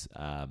 6.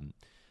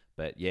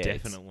 But yeah,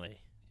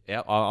 Definitely.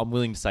 Yeah, I'm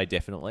willing to say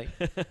definitely.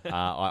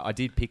 I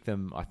did pick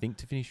them, I think,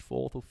 to finish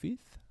 4th or 5th.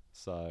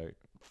 So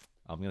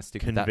I'm going to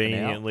stick with that for now.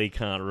 Conveniently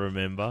can't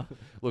remember.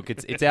 Look,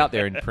 it's out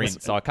there in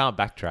print, so I can't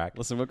backtrack.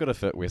 Listen, we've got to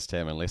fit West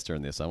Ham and Leicester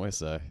in there somewhere,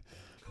 so...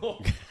 Well,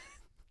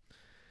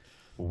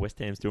 West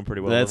Ham's doing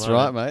pretty well. That's at the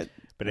right, moment.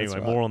 mate. But That's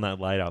anyway, right. more on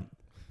that later.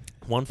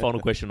 One final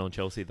question on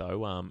Chelsea,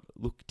 though.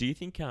 Look, do you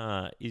think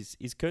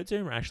is Kurt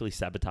Zouma actually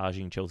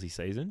sabotaging Chelsea's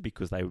season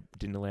because they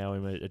didn't allow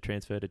him a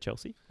transfer to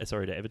Chelsea?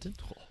 To Everton?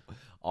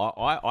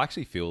 I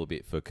actually feel a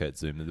bit for Kurt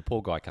Zouma. The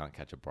poor guy can't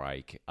catch a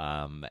break.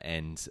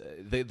 And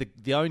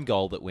the own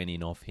goal that went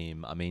in off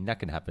him, I mean, that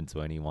can happen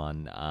to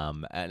anyone.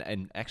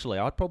 And actually,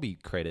 I'd probably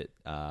credit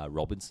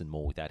Robinson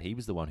more with that. He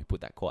was the one who put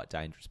that quite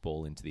dangerous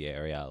ball into the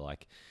area.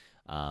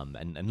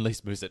 And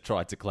Lys Mousset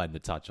tried to claim the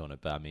touch on it,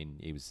 but I mean,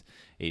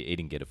 he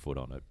didn't get a foot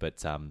on it.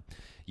 But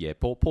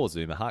poor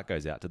Zouma. Heart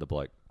goes out to the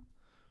bloke.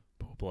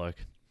 Poor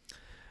bloke.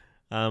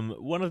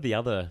 One of the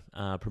other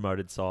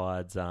promoted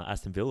sides,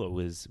 Aston Villa,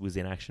 was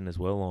in action as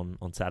well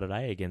on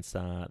Saturday against.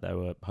 They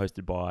were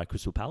hosted by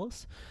Crystal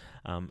Palace,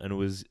 and it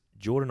was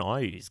Jordan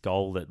Ayew's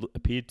goal that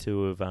appeared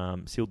to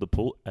have sealed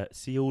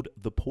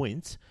the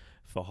points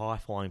for high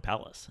flying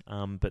Palace.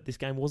 But this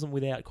game wasn't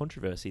without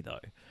controversy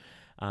though.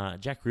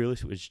 Jack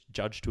Grealish was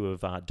judged to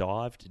have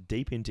dived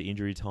deep into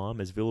injury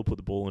time as Villa put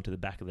the ball into the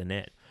back of the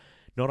net.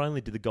 Not only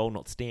did the goal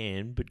not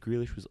stand, but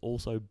Grealish was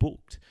also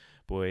booked.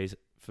 Boys,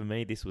 for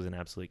me, this was an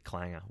absolute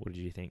clanger. What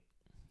did you think?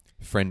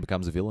 Friend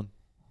becomes a villain.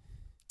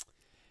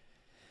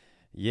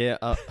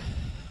 Yeah.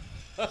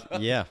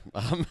 Yeah.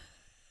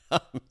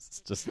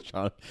 Just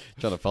trying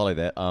to follow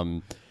that.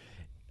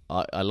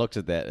 I looked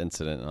at that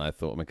incident and I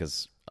thought,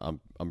 because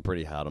I'm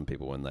pretty hard on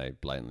people when they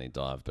blatantly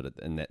dive, but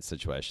in that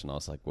situation, I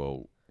was like,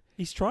 well...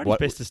 He's tried his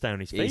best to stay on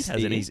his feet,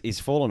 hasn't he? He's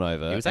fallen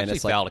over. He was actually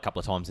fouled a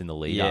couple of times in the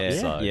lead up.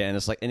 Yeah, and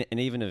it's like, and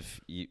even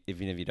if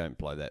you don't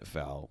blow that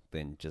foul,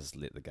 then just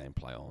let the game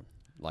play on.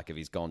 Like if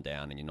he's gone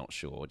down and you're not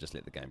sure, just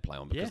let the game play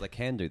on, because they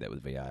can do that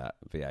with VAR.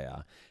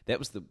 That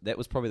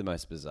was probably the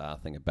most bizarre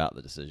thing about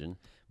the decision,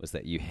 was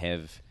that you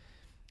have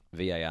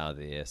VAR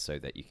there so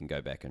that you can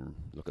go back and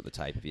look at the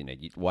tape if you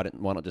need. Why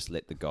not just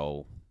let the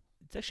goal?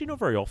 It's actually not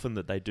very often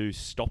that they do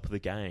stop the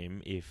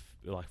game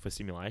for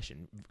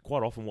simulation.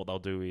 Quite often, what they'll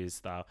do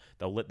is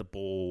they'll let the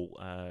ball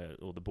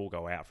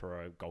go out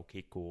for a goal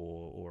kick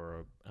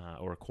or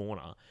a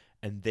corner,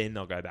 and then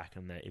they'll go back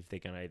and if they're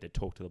going to either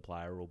talk to the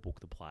player or book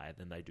the player,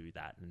 then they do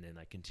that, and then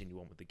they continue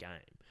on with the game.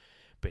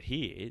 But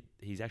here,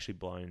 he's actually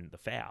blown the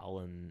foul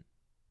and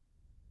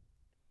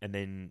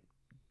then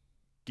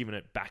given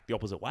it back the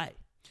opposite way.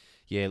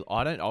 Yeah,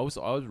 I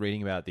was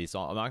reading about this.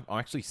 I'm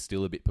actually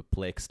still a bit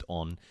perplexed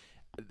on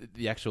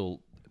the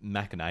actual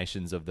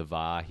machinations of the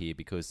VAR here,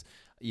 because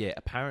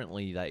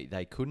apparently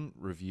they couldn't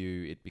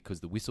review it because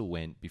the whistle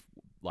went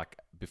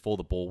before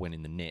the ball went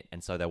in the net,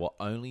 and so they were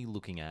only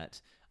looking at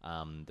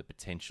the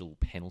potential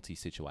penalty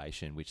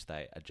situation, which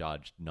they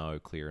adjudged no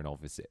clear and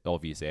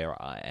obvious error,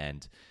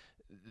 and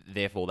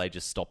therefore they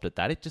just stopped at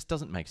that. It just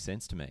doesn't make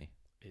sense to me.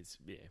 It's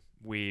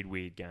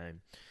weird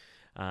game,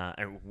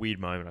 and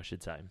weird moment, I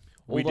should say.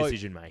 Weird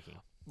decision making.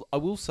 I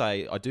will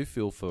say I do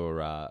feel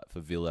for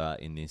Villa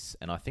in this,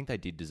 and I think they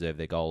did deserve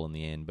their goal in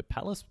the end. But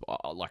Palace,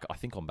 I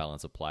think on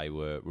balance of play,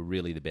 were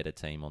really the better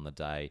team on the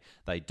day.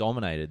 They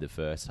dominated the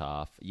first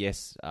half.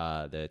 Yes,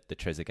 the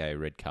Trezeguet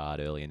red card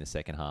early in the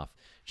second half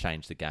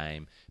changed the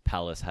game.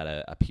 Palace had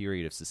a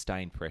period of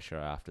sustained pressure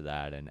after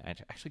that, and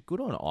actually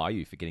good on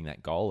Ayew for getting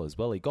that goal as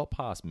well. He got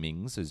past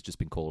Mings, who's just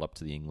been called up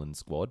to the England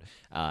squad,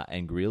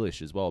 and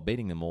Grealish as well,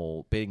 beating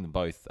them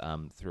both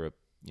through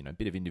a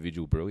bit of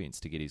individual brilliance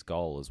to get his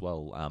goal as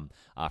well,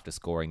 after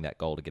scoring that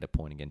goal to get a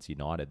point against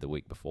United the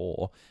week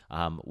before.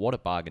 What a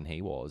bargain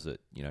he was at,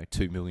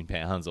 £2 million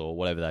or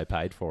whatever they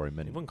paid for him.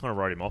 And everyone kind of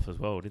wrote him off as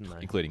well, didn't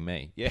they? Including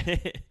me. Yeah.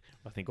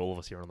 I think all of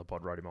us here on the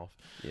pod wrote him off.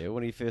 Yeah,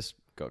 when he first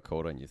got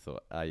called on, you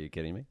thought, are you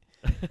kidding me?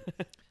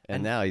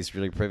 and now he's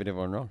really proving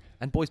everyone wrong.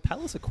 And boys,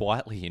 Palace are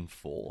quietly in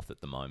fourth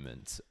at the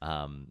moment.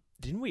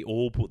 Didn't we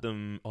all put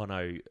them... Oh,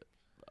 no...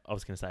 I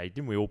was going to say,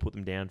 didn't we all put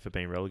them down for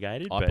being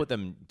relegated? I put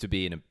them to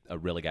be in a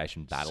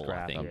relegation battle,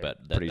 I think. Yeah.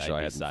 But Pretty sure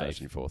I had them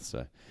first and fourth,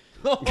 so...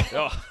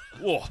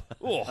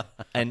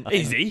 And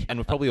easy. And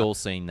we've probably all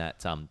seen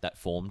that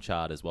form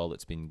chart as well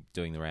that's been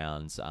doing the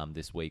rounds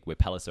this week, where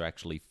Palace are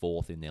actually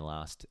fourth in their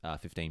last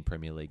 15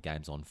 Premier League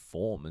games on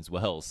form as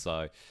well.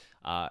 So,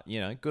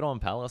 good on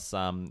Palace.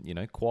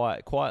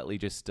 Quietly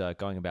just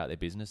going about their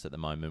business at the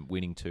moment,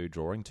 winning 2,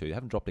 drawing 2. They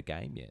haven't dropped a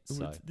game yet.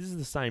 So this is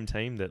the same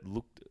team that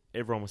looked.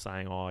 Everyone was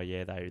saying, "Oh,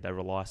 yeah, they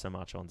rely so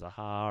much on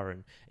Zaha,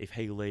 and if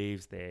he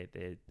leaves, they're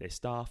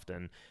stuffed."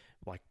 And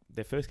like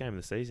their first game of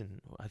the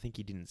season, I think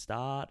he didn't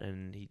start,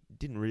 and he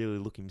didn't really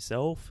look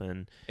himself.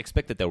 And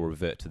expect that they'll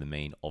revert to the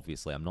mean.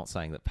 Obviously, I'm not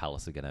saying that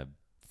Palace are going to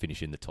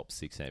finish in the top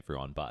 6 and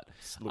everyone, but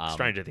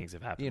stranger things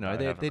have happened.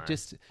 They're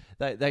just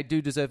they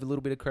do deserve a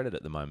little bit of credit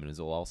at the moment.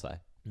 Is all I'll say.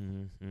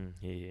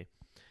 Yeah.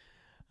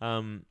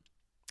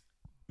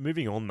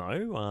 Moving on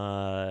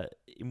though,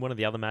 in one of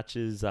the other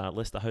matches,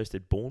 Leicester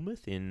hosted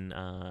Bournemouth.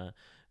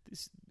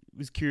 This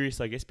was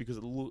curious, I guess, because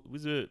it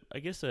was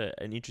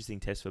an interesting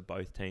test for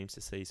both teams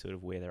to see sort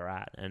of where they're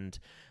at, and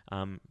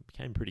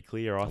became pretty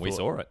clear. We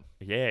saw it.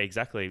 Yeah,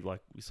 exactly.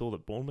 Like we saw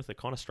that Bournemouth are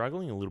kind of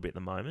struggling a little bit at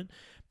the moment,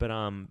 but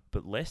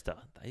Leicester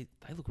they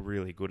look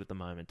really good at the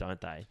moment,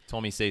 don't they?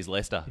 Tommy sees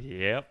Leicester.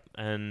 Yep,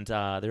 and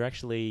they're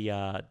actually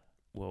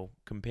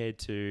compared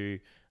to.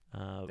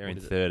 They're in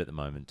third at the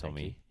moment,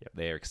 Tommy. Yep.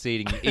 They're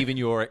exceeding even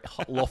your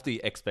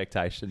lofty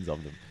expectations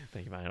of them.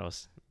 Thank you, mate. I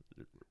was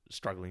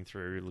struggling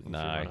through.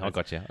 I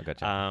got you.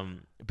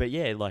 But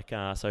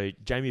yeah, so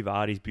Jamie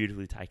Vardy's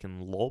beautifully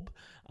taken lob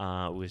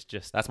was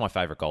just... That's my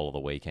favourite goal of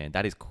the weekend.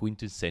 That is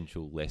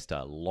quintessential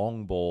Leicester.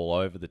 Long ball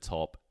over the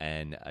top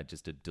and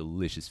just a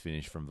delicious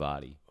finish from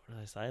Vardy. What do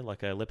they say?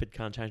 Like a leopard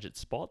can't change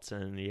its spots.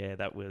 And yeah,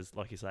 that was,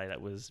 like you say,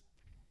 that was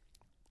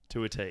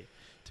to a T,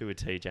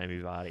 Jamie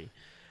Vardy.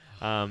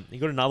 He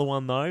got another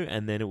one though,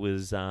 and then it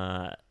was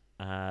Tielemans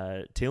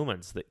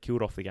that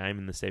killed off the game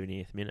in the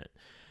 70th minute.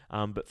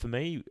 But for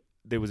me,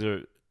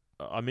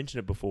 I mentioned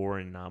it before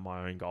in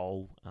my own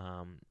goal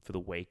for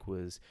the week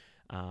was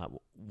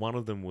one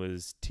of them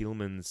was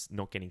Tielemans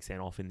not getting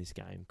sent off in this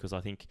game, because I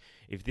think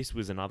if this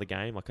was another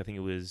game, like I think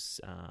it was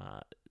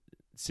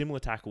similar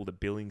tackle that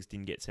Billings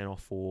didn't get sent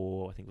off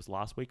for, I think it was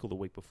last week or the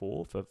week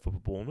before for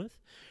Bournemouth.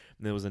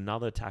 And there was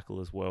another tackle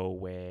as well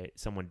where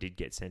someone did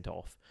get sent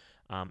off.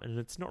 And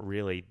it's not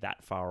really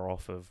that far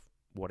off of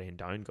what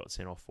Andone got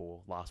sent off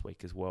for last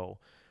week as well.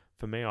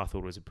 For me, I thought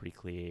it was a pretty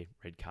clear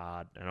red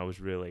card. And I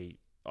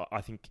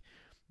think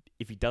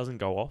if he doesn't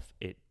go off,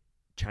 it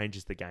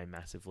changes the game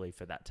massively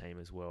for that team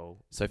as well.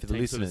 So for the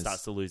team listeners, sort of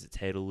starts to lose its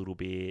head a little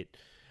bit,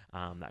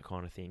 that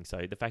kind of thing.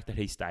 So the fact that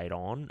he stayed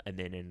on and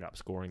then ended up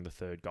scoring the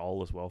third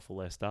goal as well for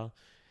Leicester,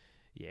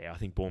 yeah, I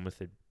think Bournemouth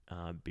would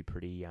be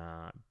pretty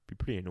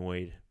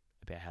annoyed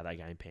about how that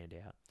game panned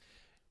out.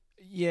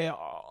 Yeah,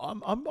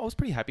 I was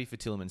pretty happy for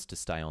Tielemans to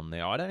stay on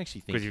there. I don't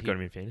actually think because you've got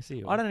him in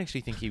fantasy. I don't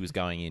actually think he was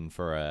going in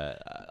for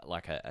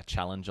a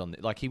challenge on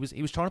like he was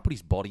trying to put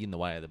his body in the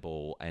way of the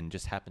ball and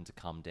just happened to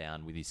come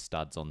down with his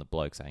studs on the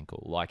bloke's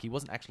ankle. Like he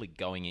wasn't actually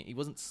going in. He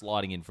wasn't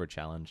sliding in for a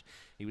challenge.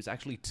 He was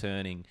actually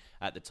turning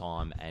at the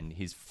time, and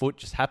his foot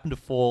just happened to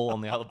fall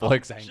on the other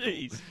bloke's ankle.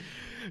 Jeez,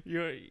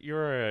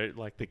 you're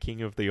like the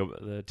king of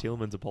the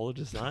Tielemans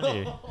apologists, aren't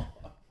you?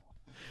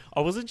 I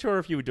wasn't sure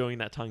if you were doing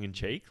that tongue in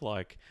cheek,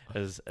 like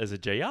as a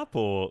G up,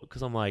 or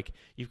because I'm like,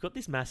 you've got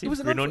this massive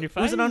grin on your face.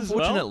 It was an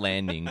unfortunate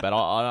landing, but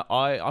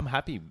I'm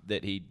happy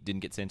that he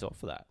didn't get sent off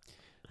for that.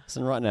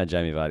 So right now,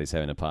 Jamie Vardy's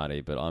having a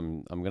party, but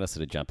I'm going to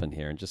sort of jump in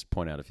here and just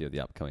point out a few of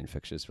the upcoming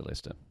fixtures for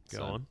Leicester.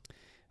 Go on.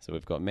 So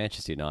we've got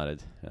Manchester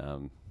United.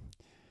 Well,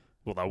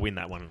 they'll win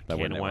that one. They'll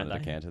win that one at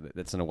the Canter.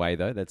 That's an away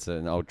though. That's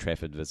an Old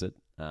Trafford visit.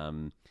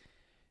 Then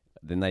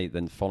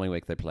the following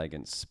week they play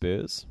against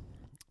Spurs.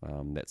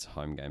 That's a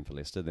home game for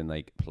Leicester. Then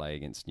they play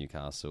against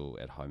Newcastle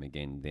at home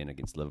again, then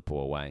against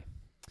Liverpool away.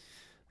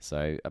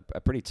 So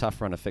a pretty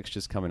tough run of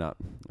fixtures coming up,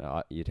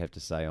 you'd have to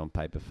say, on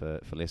paper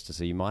for Leicester.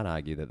 So you might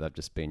argue that they've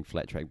just been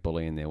flat-track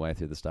bullying their way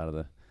through the start of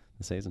the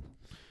season.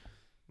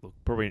 Look,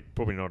 probably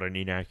not an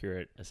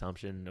inaccurate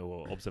assumption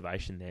or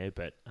observation there,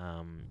 but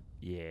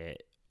yeah,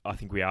 I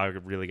think we are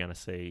really going to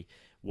see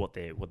what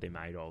they're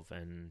made of,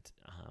 and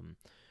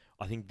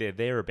I think they're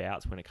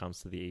thereabouts when it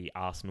comes to the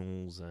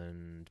Arsenals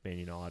and Man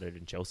United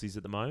and Chelsea's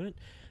at the moment.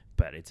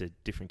 But it's a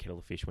different kettle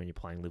of fish when you're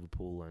playing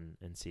Liverpool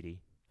and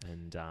City.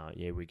 And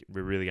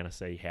we're really going to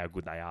see how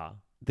good they are.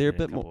 They're a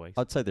bit more.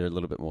 I'd say they're a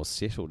little bit more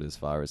settled as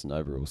far as an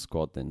overall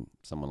squad than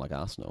someone like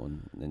Arsenal,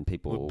 and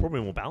people well,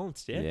 probably more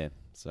balanced. Yeah. Yeah.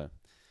 So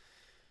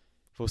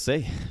we'll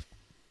see.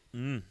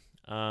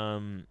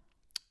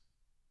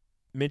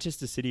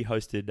 Manchester City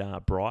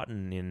hosted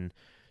Brighton in.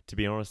 To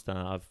be honest,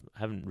 I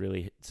haven't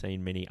really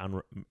seen many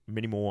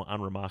more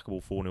unremarkable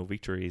 4-0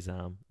 victories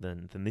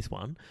than this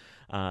one.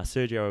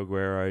 Sergio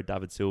Aguero,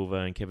 David Silva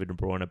and Kevin De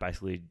Bruyne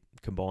basically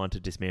combined to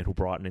dismantle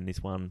Brighton in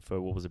this one for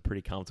what was a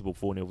pretty comfortable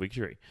 4-0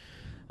 victory.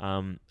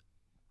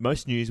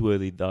 Most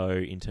newsworthy, though,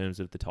 in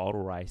terms of the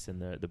title race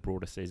and the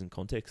broader season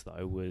context,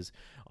 though, was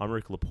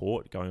Aymeric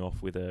Laporte going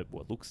off with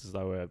what looks as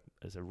though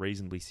a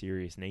reasonably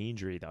serious knee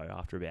injury, though,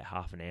 after about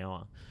half an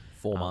hour.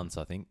 4 months,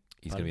 I think.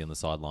 He's going to be on the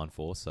sideline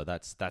for, so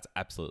that's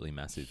absolutely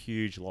massive.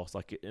 Huge loss.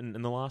 Like in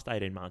the last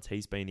 18 months,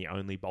 he's been the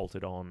only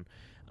bolted-on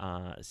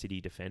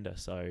City defender.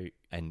 So,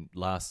 and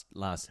last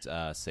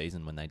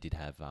season, when they did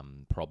have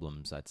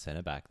problems at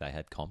centre back, they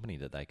had Kompany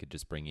that they could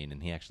just bring in,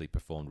 and he actually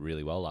performed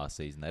really well last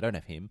season. They don't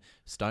have him.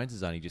 Stones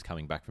is only just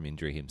coming back from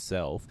injury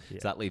himself, so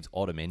that leaves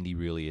Otamendi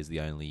really as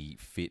the only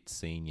fit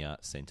senior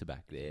centre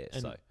back there.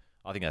 So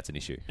I think that's an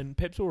issue. And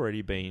Pep's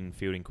already been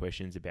fielding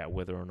questions about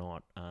whether or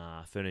not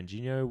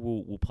Fernandinho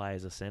will play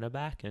as a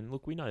centre-back. And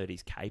look, we know that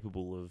he's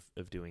capable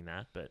of doing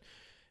that, but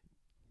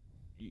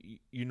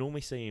you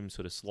normally see him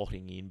sort of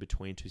slotting in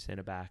between two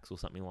centre-backs or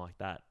something like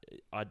that.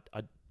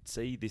 I'd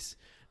see this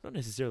not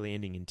necessarily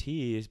ending in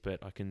tears,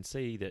 but I can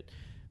see that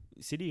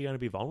City are going to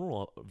be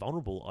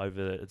vulnerable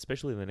over,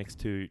 especially in the next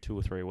two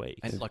or 3 weeks.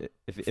 And like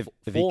if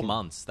 4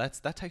 months,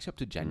 that takes you up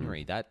to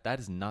January. That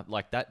is not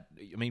like that.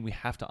 I mean, we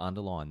have to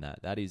underline that.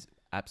 That is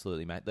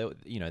absolutely mad.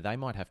 They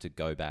might have to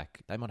go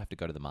back. They might have to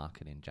go to the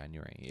market in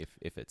January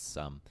if it's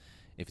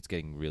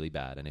getting really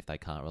bad, and if they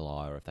can't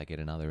rely, or if they get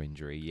another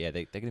injury. Yeah,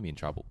 they're going to be in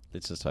trouble.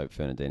 Let's just hope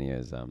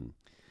Fernandinho's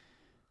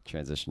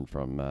transition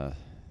from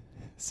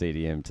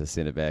CDM to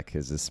centre back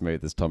is as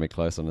smooth as Tommy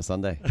Close on a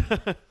Sunday.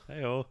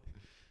 Hey all.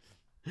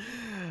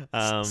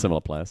 Similar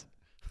players.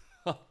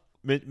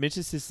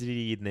 Manchester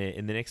City in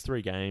the next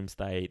 3 games,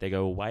 they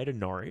go away to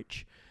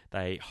Norwich,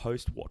 they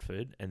host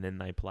Watford, and then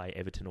they play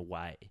Everton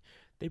away.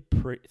 They're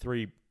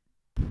three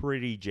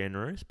pretty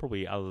generous,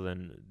 probably other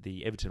than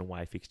the Everton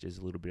away fixtures,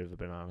 a little bit of a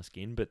banana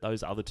skin. But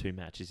those other 2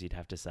 matches, you'd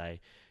have to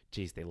say,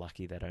 geez, they're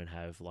lucky they don't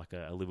have like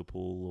a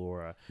Liverpool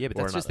or a... Yeah, but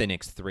that's just their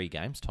next 3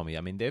 games, Tommy.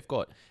 I mean, they're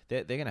going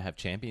to have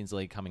Champions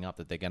League coming up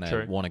that they're going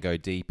to want to go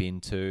deep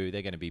into.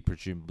 They're going to be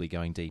presumably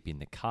going deep in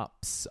the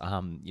cups.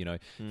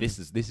 This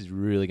is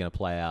really going to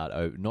play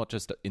out, not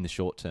just in the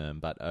short term,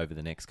 but over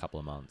the next couple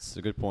of months. It's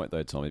a good point,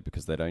 though, Tommy,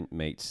 because they don't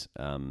meet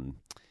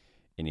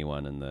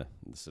anyone in the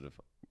sort of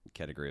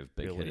category of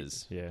big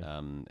hitters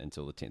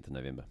until the 10th of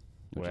November.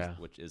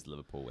 Which is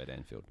Liverpool at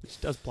Anfield.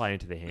 Which does play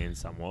into their hands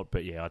somewhat,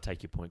 but I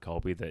take your point,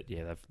 Colby,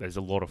 that there's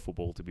a lot of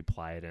football to be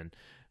played, and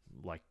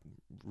like,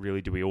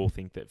 really, do we all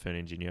think that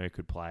Fernandinho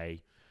could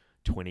play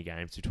 20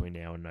 games between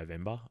now and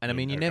November? And I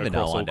mean, you never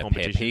know under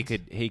Pep. He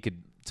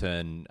could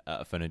turn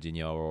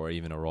Fernandinho or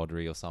even a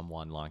Rodri or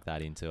someone like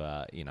that into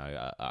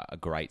a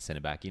great centre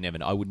back. You never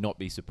know. I would not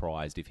be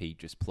surprised if he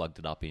just plugged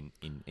it up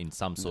in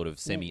some sort of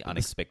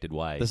semi-unexpected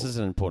way. This is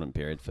an important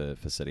period for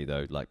City,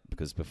 though,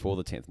 because before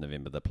the 10th of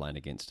November, they're playing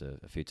against a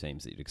few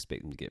teams that you'd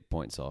expect them to get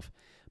points off.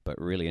 But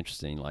really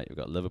interesting, like, you've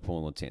got Liverpool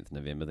on the 10th of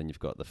November, then you've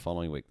got the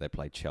following week they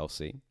play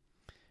Chelsea,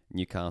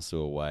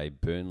 Newcastle away,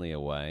 Burnley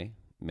away,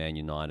 Man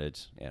United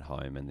at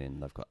home, and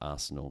then they've got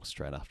Arsenal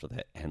straight after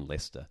that, and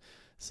Leicester.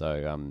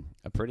 So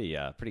a pretty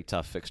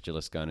tough fixture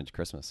list going into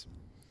Christmas.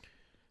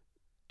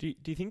 Do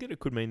you think that it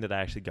could mean that they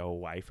actually go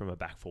away from a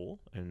back 4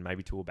 and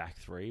maybe to a back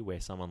 3, where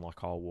someone like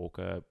Kyle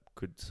Walker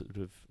could sort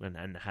of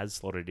and has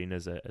slotted in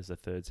as a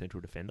third central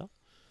defender?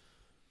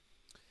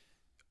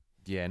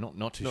 Yeah,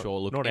 not too sure.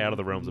 Look, not out of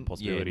the realms of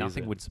possibility. Yeah,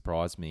 nothing would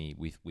surprise me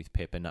with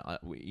Pep, and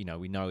we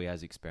know he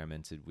has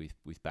experimented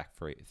with back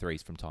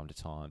threes from time to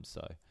time.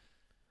 So,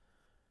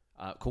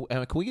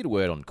 can we get a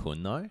word on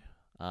Kun though?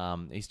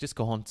 He's just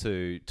gone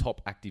to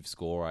top active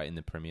scorer in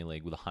the Premier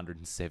League with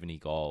 170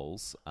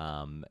 goals.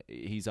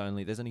 There's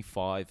only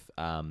 5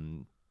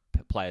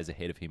 players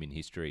ahead of him in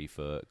history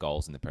for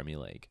goals in the Premier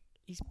League.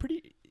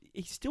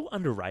 He's still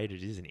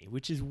underrated, isn't he?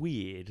 Which is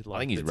weird. I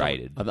think he's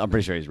rated. I'm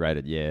pretty sure he's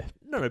rated, yeah.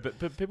 No,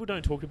 but people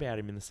don't talk about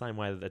him in the same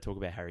way that they talk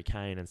about Harry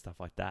Kane and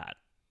stuff like that,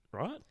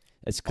 right?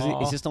 It's because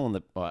he's just not on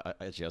the... Well,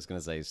 actually, I was going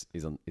to say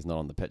he's not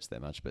on the pitch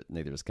that much, but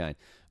neither is Kane.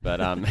 But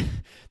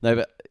no,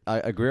 but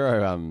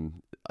Aguero...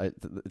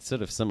 it's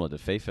sort of similar to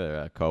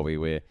FIFA, Colby,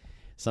 where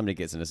somebody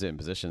gets in a certain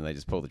position and they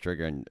just pull the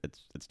trigger and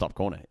it's top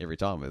corner every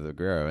time with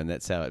Aguero, and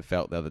that's how it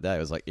felt the other day. It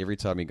was like every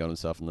time he got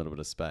himself in a little bit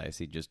of space,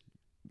 he just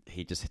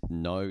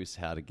knows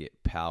how to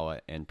get power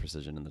and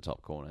precision in the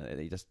top corner.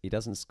 He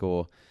doesn't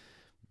score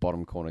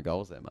bottom corner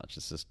goals that much.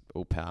 It's just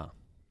all power,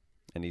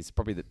 and he's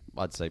probably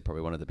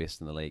one of the best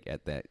in the league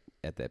at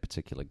that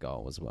particular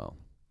goal as well.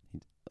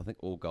 I think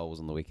all goals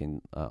on the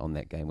weekend on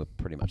that game were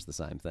pretty much the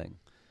same thing.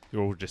 They're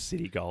all just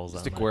City goals,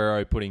 Just aren't they?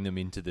 Aguero putting them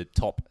into the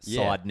top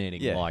Yeah, side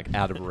netting, yeah. like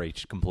out of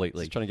reach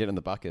completely. Just trying to get in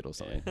the bucket or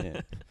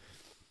something.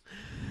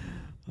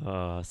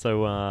 Yeah.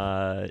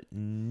 So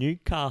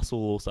Newcastle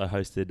also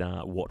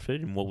hosted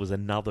Watford in what was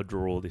another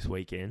draw this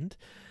weekend.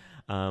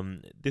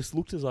 This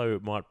looked as though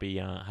it might be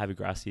Javi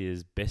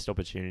Gracia's best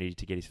opportunity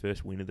to get his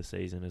first win of the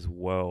season as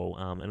well.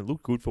 And it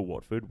looked good for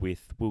Watford,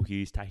 with Will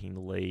Hughes taking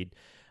the lead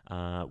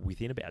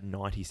within about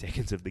 90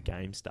 seconds of the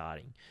game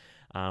starting.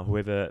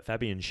 However,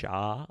 Fabian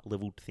Schär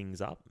levelled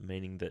things up,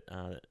 meaning that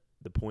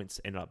the points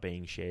ended up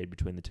being shared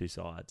between the two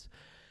sides.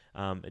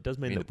 It does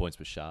mean the that... points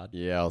were Shard.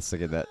 Yeah, I was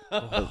thinking that.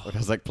 I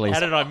was like, please. How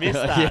did I miss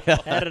that? Yeah.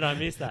 How did I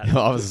miss that?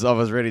 I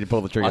was ready to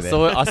pull the trigger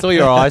there. I saw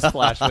your eyes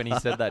flash when he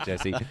said that,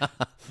 Jesse.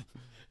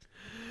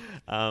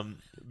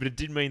 But it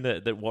did mean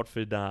that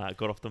Watford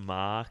got off the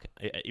mark,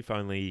 if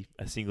only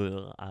a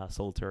single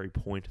solitary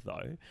point,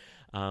 though.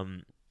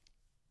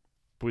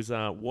 Was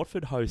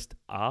Watford host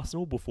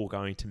Arsenal before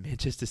going to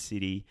Manchester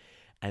City,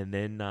 and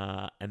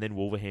then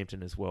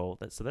Wolverhampton as well.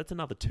 So that's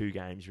another 2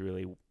 games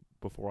really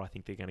before I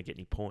think they're going to get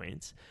any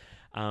points.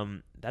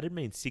 That'd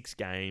mean 6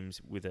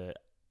 games with a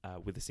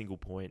single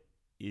point.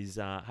 Is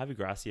Javi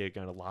Gracia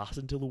going to last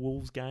until the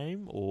Wolves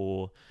game,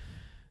 or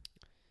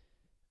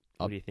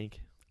what do you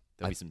think?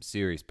 There'll be some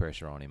serious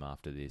pressure on him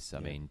after this. I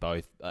mean,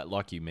 both,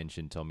 like you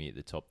mentioned, Tommy, at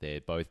the top there,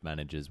 both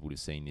managers would have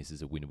seen this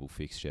as a winnable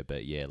fixture.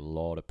 But yeah, a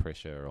lot of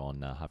pressure on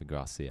Javi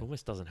Gracia. It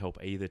almost doesn't help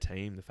either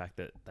team, the fact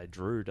that they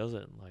drew, does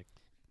it? Like,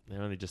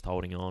 they're only just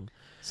holding on.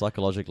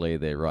 Psychologically,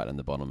 they're right in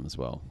the bottom as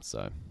well.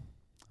 So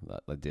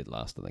they did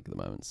last, I think, at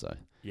the moment. So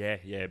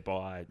Yeah,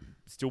 by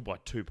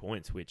 2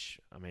 points, which,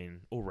 I mean,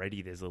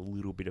 already there's a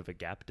little bit of a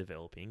gap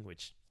developing,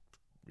 which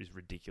is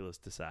ridiculous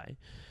to say.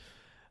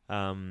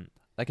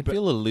 They can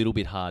feel a little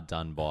bit hard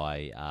done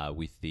by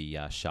with the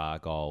Schär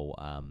goal.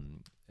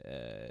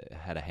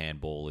 Had a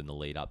handball in the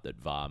lead up that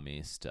VAR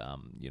missed.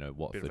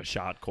 Watford. Bit of a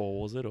shard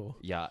call, was it? Or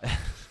Yeah.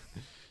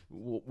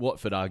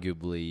 Watford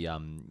arguably,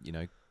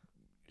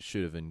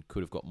 should have and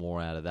could have got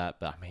more out of that.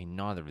 But, I mean,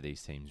 neither of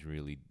these teams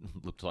really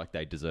looked like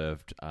they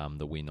deserved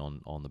the win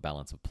on the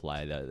balance of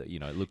play.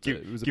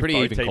 It was a pretty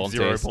both even teams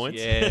contest. 0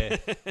 points. Yeah.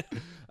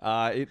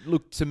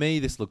 To me,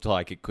 this looked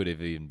like it could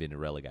have even been a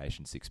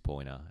relegation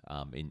 6-pointer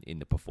in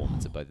the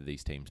performance that both of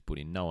these teams put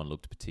in. No one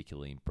looked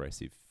particularly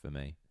impressive for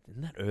me.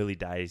 in that early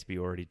days be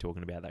already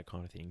talking about that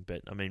kind of thing.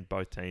 But, I mean,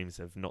 both teams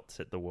have not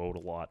set the world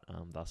alight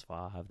thus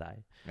far, have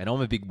they? And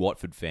I'm a big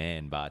Watford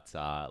fan, but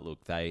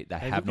look, they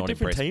have not a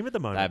different impressed. team at the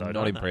moment, They have though, not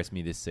don't impressed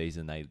me this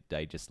season.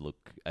 They just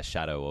look a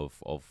shadow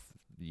of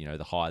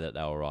the high that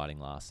they were riding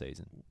last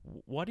season.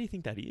 Why do you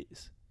think that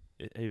is?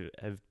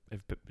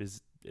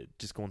 Has it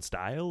just gone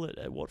stale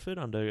at Watford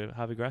under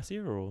Javi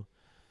Gracia, or?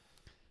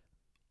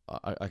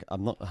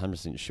 I'm not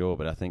 100% sure,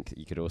 but I think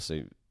you could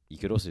also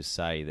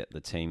say that the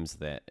teams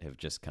that have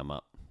just come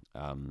up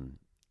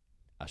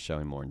are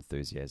showing more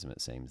enthusiasm,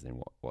 it seems,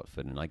 than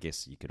Watford. And I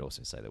guess you could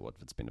also say that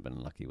Watford's been a bit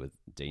unlucky with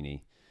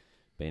Deeney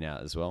being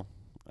out as well.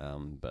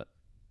 But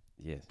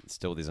yeah,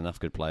 still there's enough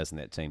good players in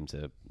that team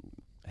to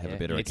have a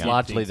better account. It's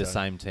largely the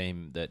same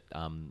team that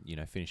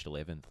finished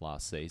 11th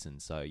last season.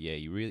 So yeah,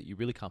 you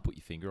really can't put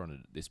your finger on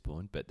it at this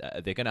point. But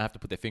they're going to have to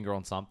put their finger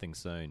on something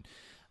soon.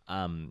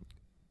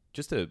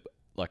 Just a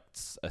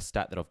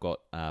stat that I've got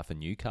for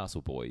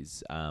Newcastle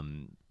boys.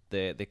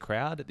 Their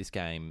crowd at this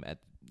game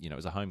it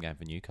was a home game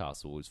for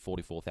Newcastle, was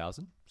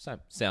 44,000. So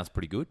sounds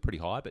pretty good, pretty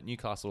high. But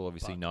Newcastle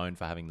obviously known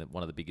for having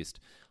one of the biggest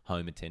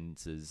home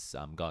attendances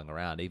going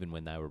around, even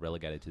when they were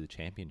relegated to the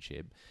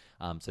Championship.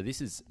 So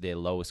this is their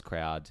lowest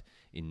crowd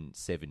in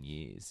 7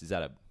 years. Is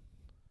that a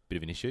bit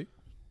of an issue?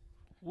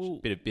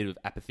 Well, bit of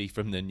apathy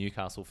from the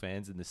Newcastle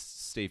fans in the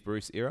Steve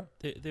Bruce era.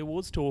 There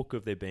was talk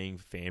of there being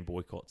fan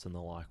boycotts and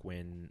the like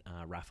when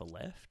Rafa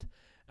left,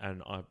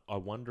 and I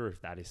wonder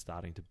if that is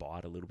starting to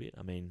bite a little bit.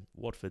 I mean,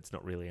 Watford's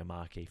not really a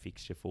marquee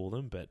fixture for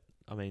them, but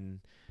I mean,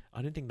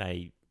 I don't think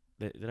they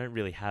don't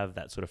really have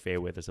that sort of fair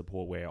weather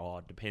support where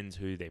it depends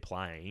who they're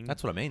playing.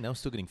 That's what I mean. They were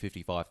still getting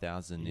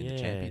 55,000 in the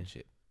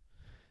Championship.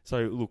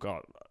 So look,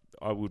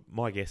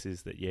 my guess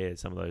is that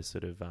some of those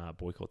sort of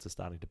boycotts are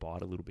starting to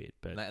bite a little bit,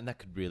 but and that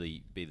could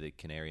really be the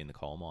canary in the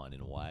coal mine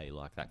in a way,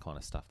 like that kind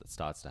of stuff that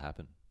starts to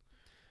happen.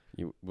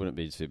 You wouldn't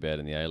be too bad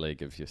in the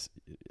A-League if you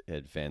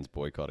had fans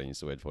boycotting. You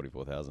still had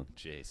 44,000.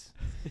 Jeez,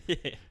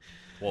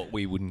 what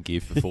we wouldn't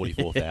give for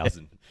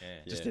 44,000,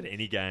 just at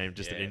any game,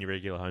 at any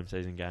regular home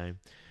season game.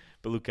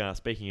 But look,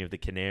 speaking of the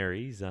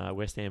Canaries,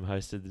 West Ham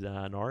hosted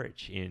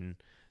Norwich in.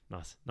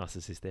 Nice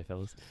assist there,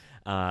 fellas.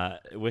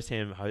 West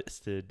Ham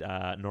hosted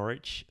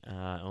Norwich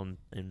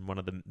in one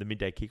of the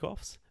midday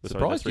kickoffs.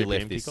 Surprised you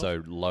left this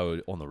so low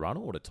on the run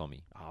order,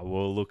 Tommy.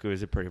 Well, look, it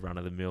was a pretty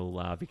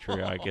run-of-the-mill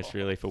victory, I guess,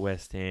 really, for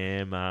West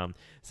Ham.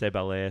 Seb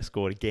Allaire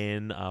scored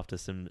again after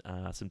some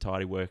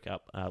tidy work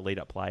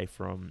lead-up play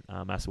from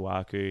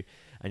Masuaku.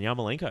 And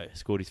Yarmolenko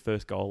scored his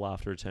first goal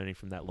after returning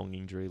from that long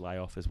injury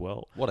layoff as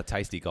well. What a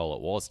tasty goal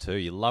it was, too.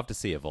 You love to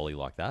see a volley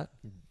like that.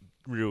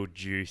 Real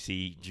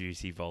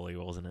juicy volley,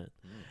 wasn't it?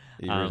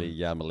 He really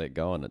let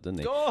go on it, didn't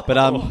he?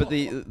 But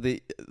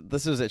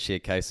this was actually a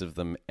case of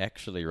them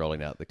actually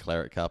rolling out the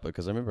Claret Carpet,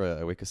 because I remember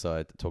a week or so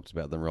I talked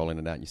about them rolling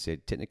it out, and you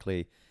said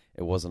technically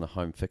it wasn't a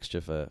home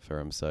fixture for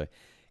him. So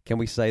can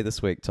we say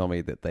this week,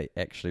 Tommy, that they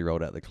actually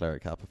rolled out the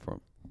Claret Carpet for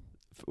him?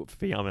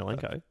 For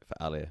Yarmolenko? For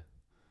Alia.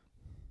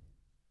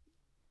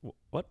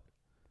 What?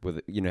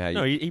 With you know how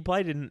No, he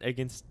played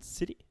against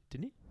City,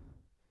 didn't he?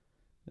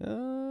 I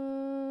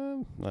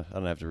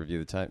don't have to review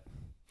the tape.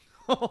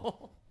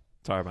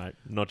 Sorry, mate.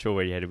 Not sure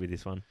where you headed with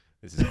this one.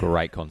 This is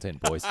great content,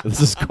 boys.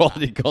 This is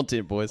quality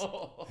content, boys.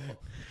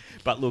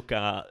 But look,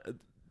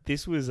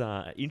 this was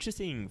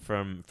interesting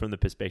from the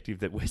perspective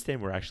that West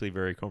Ham were actually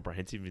very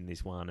comprehensive in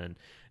this one and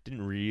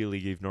didn't really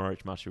give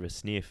Norwich much of a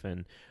sniff.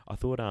 And I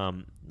thought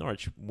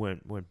Norwich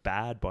weren't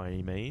bad by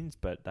any means,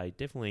 but they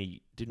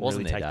definitely didn't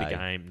really take the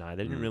game. No,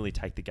 they didn't really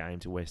take the game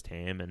to West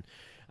Ham, and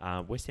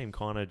West Ham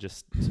kind of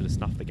just sort of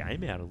snuffed the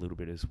game out a little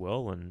bit as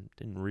well, and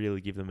didn't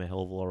really give them a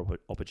hell of a lot of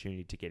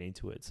opportunity to get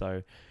into it.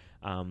 So.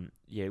 A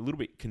little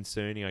bit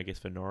concerning, I guess,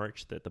 for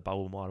Norwich that the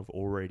bubble might have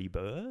already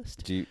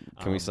burst.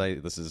 Can we say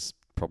this is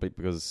probably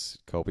because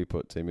Colby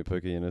put Timu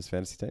Puki in his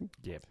fantasy team?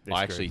 Yeah,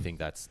 I actually think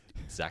that's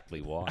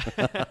exactly why.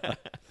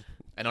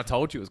 And I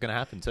told you it was going to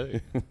happen too.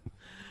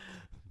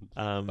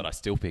 But I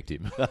still picked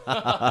him.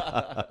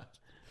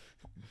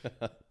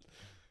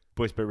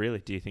 Boys, but really,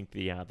 do you think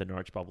the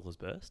Norwich bubble has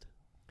burst?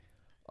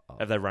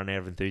 Have they run out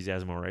of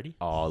enthusiasm already?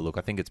 Oh, look,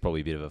 I think it's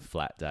probably a bit of a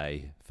flat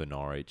day for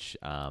Norwich.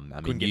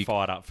 Couldn't get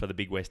fired up for the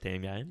big West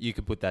Ham game. You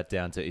could put that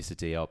down to Issa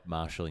Diop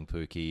marshalling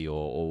Pookie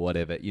or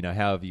whatever,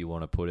 however you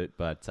want to put it.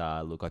 But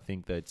look, I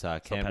think that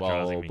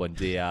Cantwell,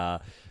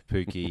 Buendia,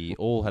 Pookie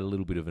all had a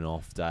little bit of an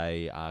off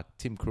day.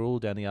 Tim Krul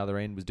down the other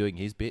end was doing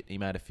his bit. He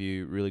made a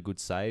few really good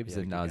saves.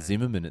 And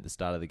Zimmerman at the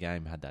start of the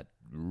game had that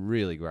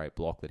really great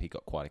block that he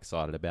got quite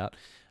excited about.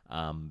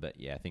 But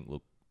yeah, I think,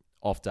 look,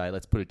 off day.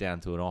 Let's put it down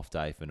to an off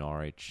day for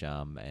Norwich,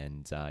 I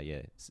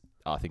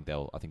think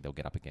they'll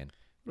get up again.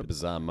 What a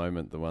bizarre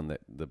moment!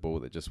 The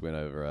ball that just went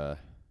over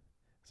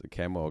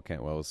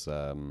Cantwell's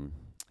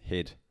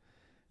head.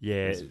 Yeah,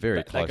 it's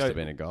very close to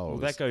being a goal. Well,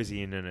 that goes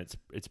in, and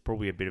it's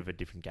probably a bit of a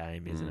different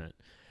game, isn't it?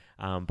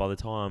 By the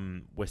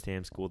time West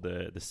Ham scored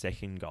the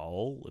second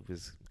goal, it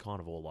was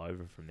kind of all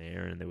over from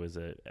there, and there was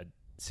a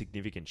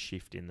significant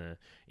shift in the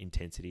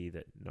intensity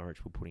that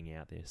Norwich were putting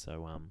out there.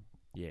 So,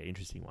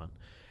 interesting one.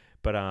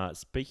 But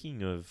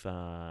speaking of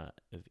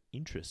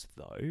interest,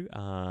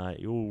 though,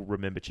 you'll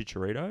remember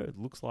Chicharito. It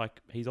looks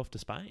like he's off to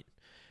Spain.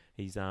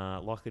 He's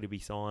likely to be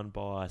signed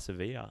by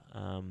Sevilla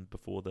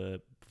before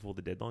the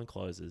deadline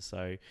closes.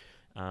 So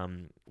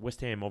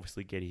West Ham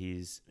obviously get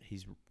his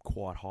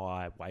quite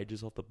high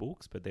wages off the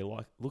books, but they're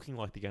looking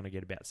like they're going to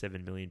get about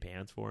 £7 million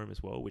for him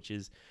as well, which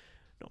is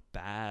not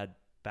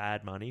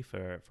bad money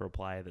for a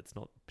player that's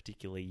not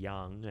particularly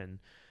young. And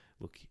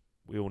look,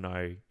 we all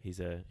know he's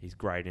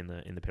great in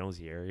the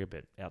penalty area,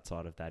 but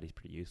outside of that, he's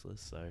pretty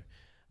useless. So,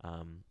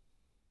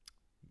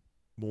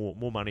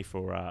 more money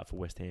for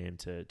West Ham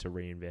to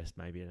reinvest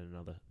maybe in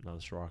another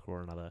striker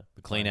or another.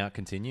 The clean out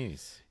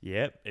continues.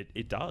 Yeah,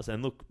 it does.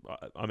 And look,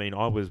 I mean,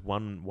 I was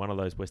one of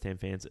those West Ham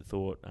fans that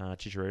thought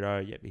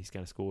Chicharito, he's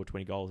going to score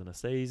 20 goals in a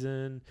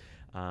season.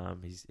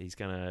 He's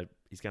going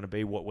to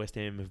be what West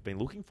Ham have been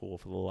looking for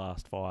the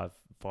last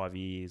five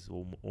years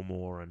or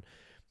more, and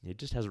it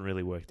just hasn't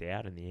really worked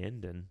out in the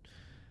end. And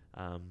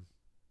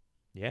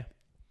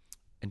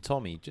And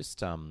Tommy,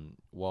 just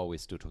while we're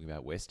still talking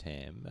about West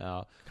Ham,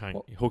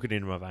 hook it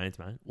into my veins,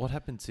 mate. What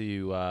happened to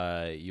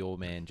your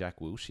man Jack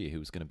Wilshere, who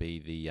was going to be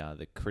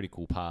the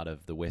critical part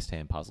of the West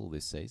Ham puzzle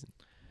this season?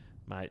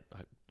 Mate,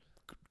 I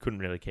couldn't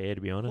really care,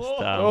 to be honest.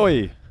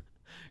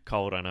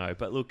 Cold, I know,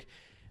 but look,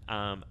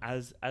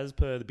 as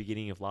per the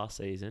beginning of last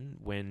season,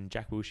 when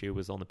Jack Wilshere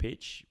was on the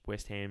pitch,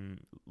 West Ham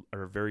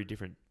are a very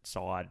different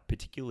side,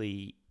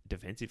 particularly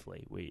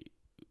defensively. We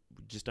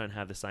just don't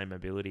have the same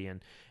mobility,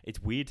 and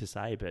it's weird to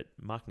say, but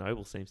Mark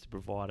Noble seems to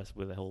provide us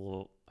with a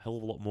hell of a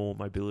lot more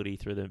mobility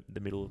through the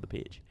middle of the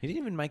pitch. He didn't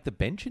even make the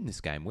bench in this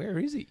game. Where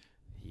is he?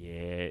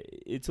 Yeah,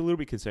 it's a little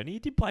bit concerning. He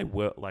did play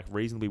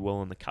reasonably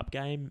well in the cup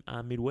game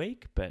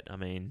midweek, but I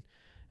mean,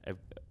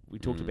 we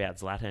talked about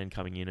Zlatan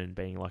coming in and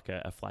being like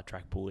a flat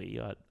track bully.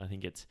 I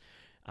think it's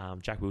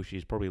Jack Wilshere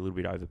is probably a little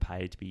bit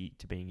overpaid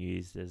to being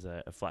used as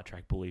a flat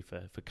track bully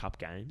for cup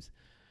games.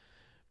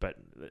 But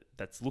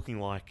that's looking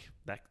like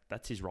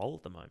that's his role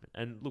at the moment.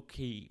 And look,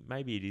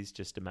 maybe it is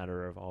just a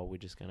matter of, we're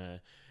just going to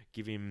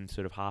give him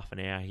sort of half an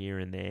hour here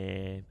and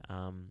there,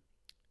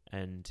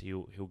 and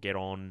he'll get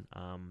on,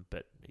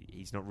 but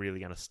he's not really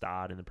going to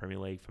start in the Premier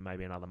League for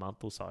maybe another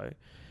month or so.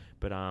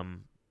 But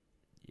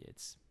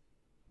it's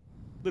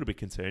a little bit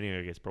concerning,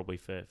 I guess, probably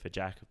for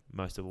Jack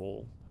most of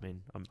all. I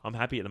mean, I'm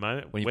happy at the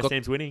moment. West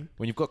Ham's winning.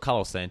 When you've got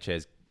Carlos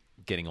Sanchez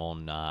getting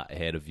on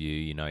ahead of you,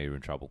 you know you're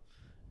in trouble.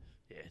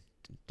 Yeah.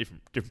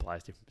 Different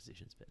players, different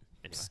positions, but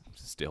anyway.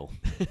 Still.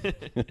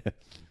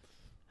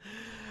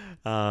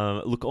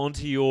 Look, on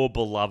to your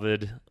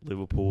beloved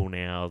Liverpool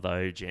now,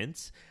 though,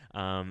 gents.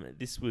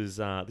 This was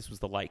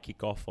the late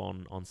kickoff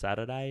on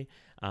Saturday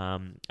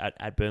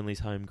at Burnley's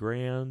home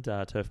ground,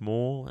 Turf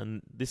Moor,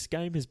 and this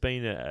game has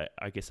been a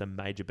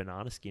major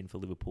banana skin for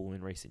Liverpool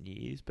in recent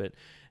years, but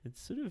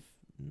it's sort of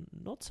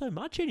not so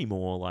much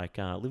anymore. Like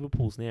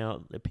Liverpool's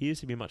now appears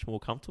to be much more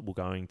comfortable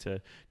going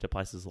to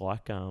places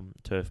like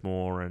Turf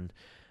Moor, and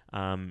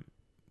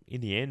in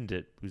the end,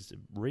 it was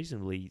a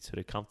reasonably sort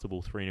of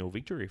comfortable 3-0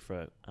 victory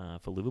for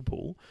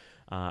Liverpool.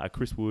 A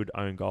Chris Wood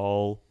own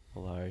goal,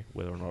 although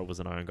whether or not it was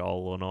an own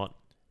goal or not.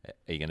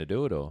 Are you going to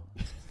do it or?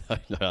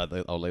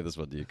 No, I'll leave this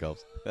one to you,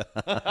 Cobbs.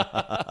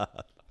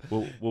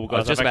 Well, I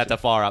was just about to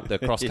fire up the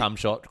cross-cum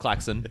shot,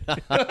 Claxon.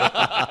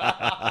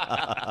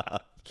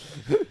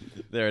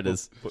 There it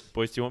is.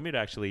 Boys, do you want me to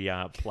actually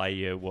play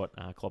you what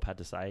Klopp had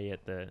to say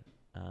at the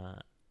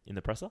in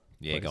the presser?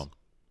 Yeah, Please? go on.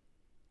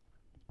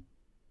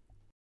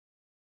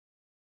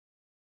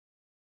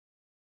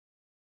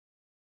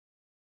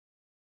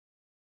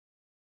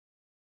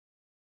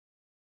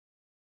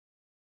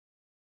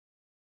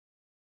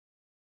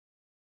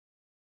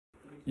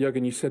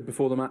 Jurgen, you said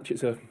before the match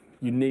it's a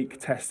unique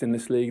test in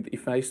this league that you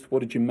faced. What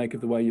did you make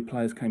of the way your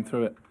players came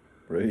through it?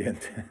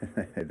 Brilliant.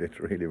 They did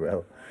really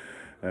well.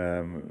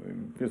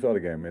 You saw the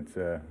game. It's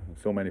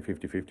so many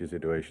 50-50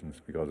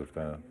 situations because of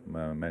the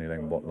many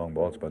long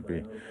balls, but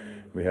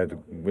we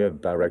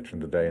had direction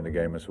today in the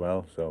game as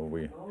well. So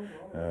we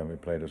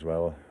played as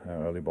well.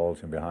 Early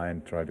balls in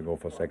behind, tried to go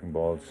for second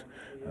balls.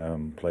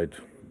 Played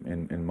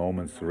in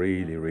moments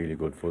really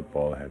good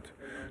football. Had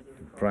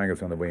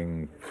triangles on the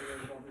wing,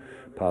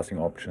 passing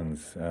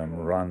options,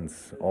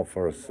 runs,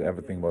 offers,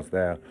 everything was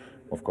there.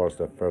 Of course,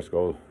 the first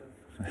goal,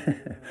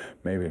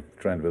 maybe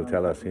Trent will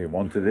tell us he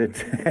wanted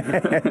it.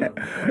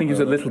 I think he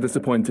was a little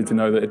disappointed to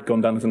know that it had gone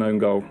down as an own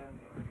goal.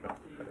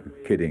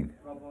 Kidding.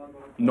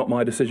 Not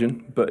my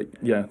decision, but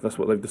yeah, that's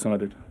what they've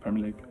decided,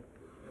 Premier League.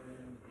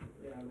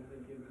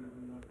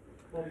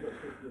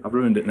 I've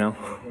ruined it now.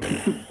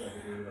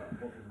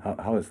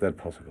 How is that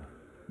possible?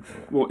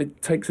 Well,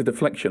 it takes a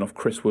deflection off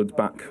Chris Wood's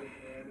back.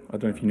 I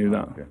don't know if you knew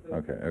that.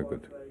 Okay,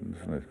 good.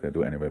 They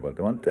do anyway what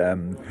they want.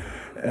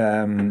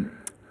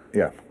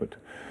 Yeah, good.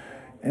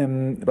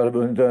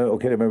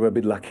 Okay, they were a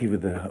bit lucky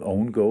with the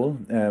own goal,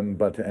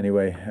 but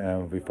anyway,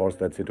 we forced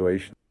that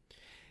situation.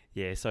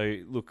 Yeah, so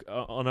look,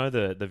 I know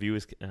the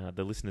viewers,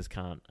 the listeners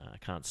can't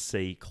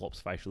see Klopp's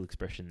facial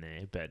expression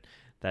there, but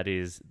that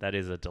is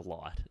a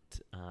delight.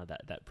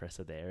 That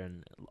presser there,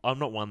 and I'm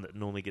not one that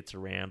normally gets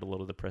around a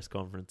lot of the press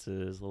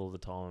conferences. A lot of the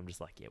time, I'm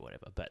just like, yeah,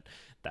 whatever. But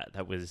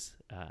that was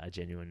a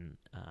genuine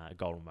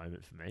golden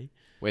moment for me.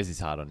 Where's his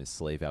heart on his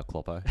sleeve, our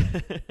Kloppo?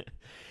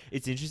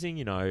 It's interesting,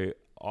 you know.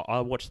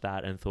 I watched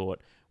that and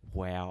thought,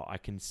 wow, I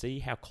can see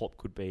how Klopp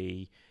could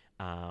be.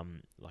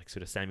 Like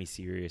sort of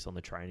semi-serious on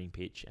the training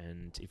pitch,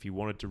 and if he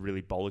wanted to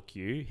really bollock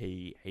you,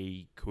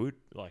 he could.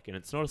 Like, and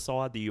it's not a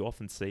side that you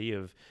often see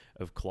of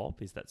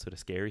Klopp, is that sort of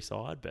scary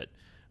side, but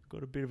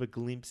got a bit of a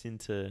glimpse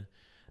into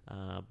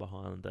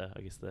behind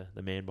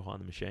the man behind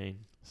the machine.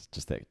 It's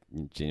just that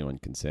genuine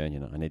concern, you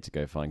know. I need to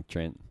go find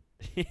Trent.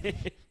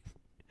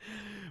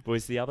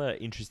 Boys, the other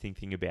interesting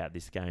thing about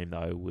this game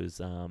though was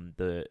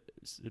the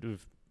sort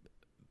of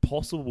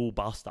possible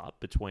bust-up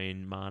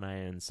between Mane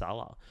and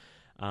Salah.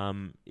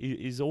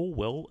 Is all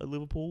well at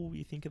Liverpool,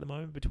 you think, at the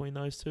moment between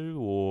those two,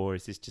 or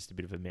is this just a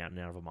bit of a mountain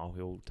out of a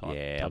molehill type?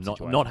 Yeah, I'm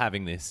situation? not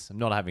having this. I'm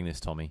not having this,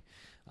 Tommy.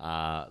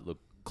 Look,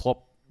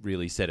 Klopp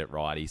really said it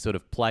right. He sort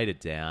of played it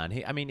down.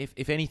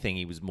 If anything,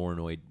 he was more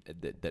annoyed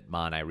that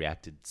Mane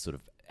reacted sort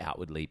of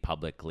outwardly,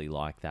 publicly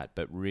like that,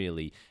 but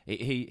really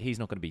he's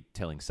not going to be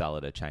telling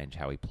Salah to change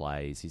how he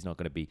plays. He's not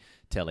going to be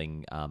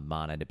telling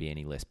Mane to be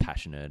any less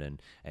passionate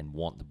and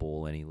want the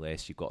ball any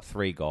less. You've got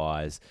three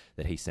guys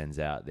that he sends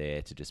out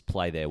there to just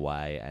play their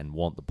way and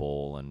want the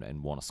ball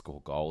and want to score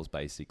goals,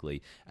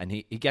 basically. And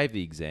he gave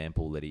the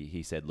example that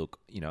he said, look,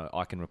 you know,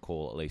 I can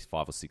recall at least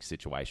 5 or 6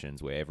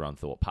 situations where everyone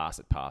thought pass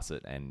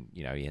it, and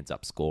you know he ends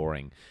up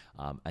scoring,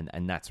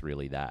 and that's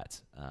really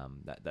that.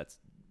 That's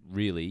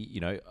really,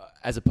 you know,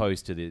 as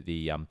opposed to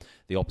the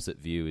opposite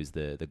view is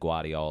the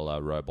Guardiola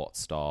robot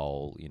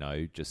style, you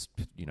know, just,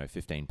 you know,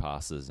 15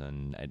 passes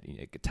and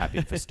tap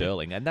in for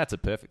Sterling, and that's a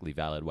perfectly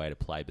valid way to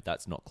play, but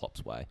that's not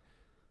Klopp's way.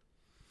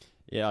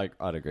 Yeah,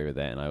 I'd agree with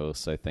that, and I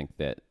also think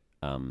that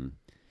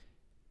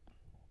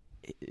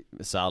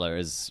Salah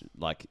is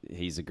like,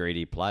 he's a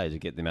greedy player. To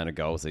get the amount of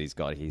goals that he's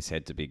got, he's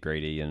had to be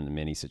greedy in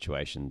many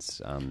situations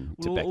to back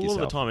yourself. A lot of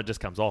the time it just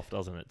comes off,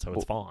 doesn't it? So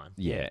it's fine.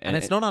 Yeah, and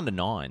it's not under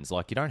nines.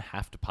 Like, you don't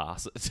have to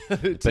pass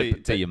it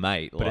to your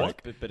mate.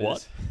 But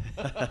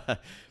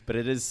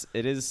it is.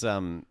 It's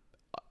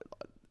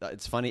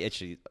funny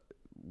actually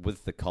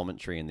with the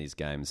commentary in these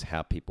games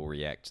how people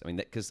react. I mean,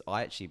 because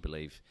I actually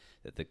believe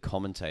that the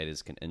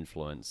commentators can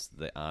influence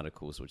the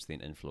articles, which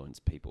then influence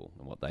people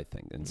and what they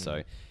think, and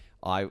so.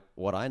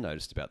 What I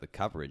noticed about the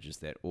coverage is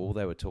that all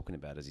they were talking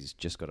about is he's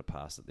just got to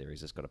pass it there,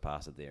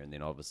 and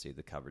then obviously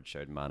the coverage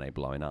showed Mane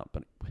blowing up.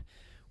 But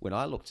when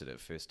I looked at it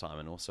first time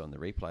and also on the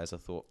replays, I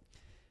thought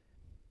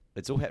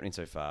it's all happening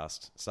so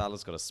fast.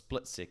 Salah's got a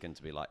split second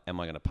to be like, am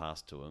I going to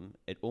pass to him?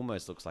 It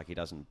almost looks like he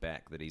doesn't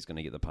back that he's going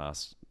to get the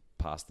pass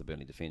past the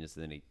Burnley defenders.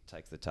 Then he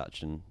takes the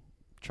touch and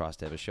tries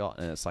to have a shot.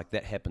 And it's like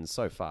that happens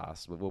so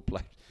fast. We've all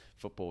played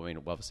football. I mean,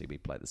 obviously we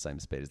play at the same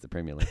speed as the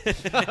Premier League.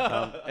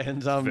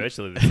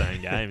 Virtually the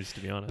same games, to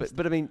be honest.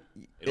 But I mean,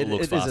 it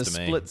looks is fast a to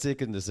me.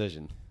 split-second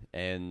decision.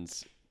 And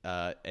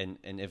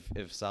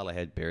if Salah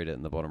had buried it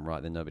in the bottom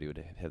right, then nobody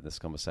would have this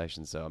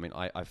conversation. So, I mean,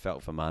 I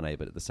felt for Mane,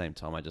 but at the same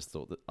time, I just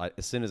thought that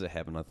as soon as it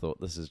happened, I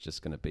thought this is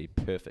just going to be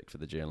perfect for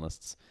the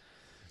journalists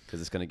because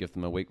it's going to give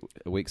them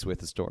a week's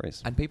worth of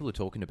stories. And people are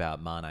talking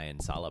about Mane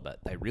and Salah, but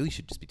they really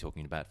should just be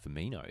talking about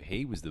Firmino.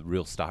 He was the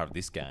real star of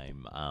this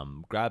game.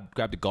 Grabbed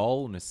a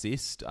goal, an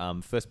assist,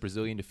 first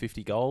Brazilian to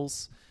 50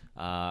 goals.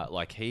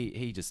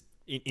 He just...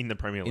 In the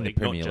Premier League, in the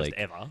Premier not League.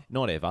 just ever.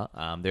 Not ever.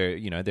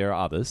 There are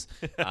others.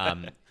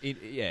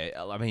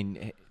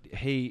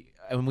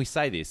 When we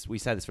say this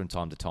from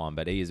time to time,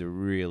 but he is a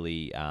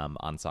really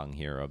unsung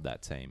hero of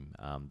that team.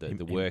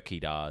 The work he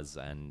does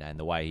and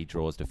the way he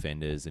draws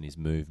defenders and his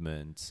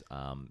movement,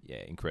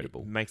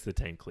 incredible. It makes the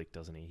team click,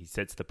 doesn't he? He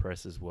sets the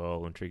press as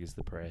well and triggers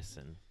the press,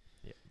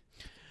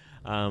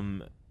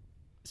 and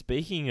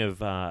speaking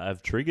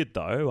of triggered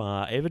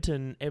though,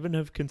 Everton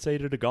have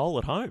conceded a goal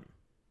at home.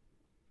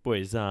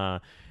 Boys,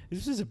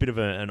 this was a bit of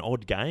an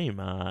odd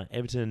game.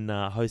 Everton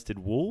hosted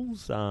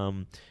Wolves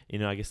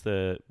in, I guess,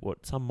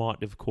 what some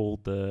might have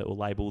called or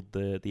labelled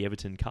the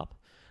Everton Cup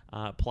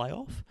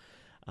playoff.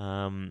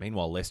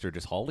 Meanwhile, Leicester are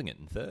just holding it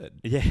in third.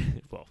 Yeah,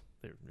 well,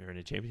 they're in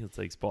a Champions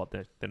League spot.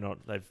 They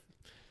don't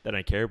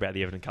care about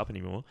the Everton Cup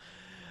anymore.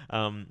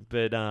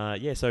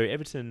 So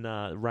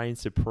Everton reigned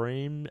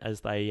supreme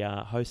as they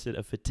hosted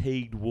a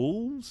fatigued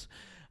Wolves.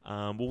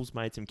 Wolves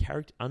made some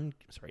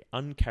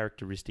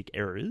uncharacteristic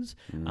errors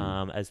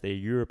as their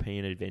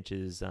European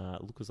adventures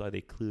look as though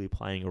they're clearly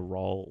playing a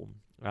role.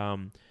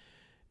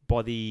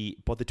 By the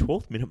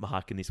 12th minute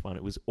mark in this one,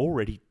 it was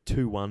already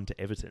 2-1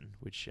 to Everton,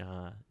 which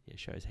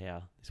shows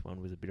how this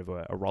one was a bit of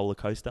a roller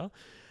coaster.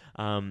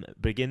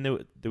 But again,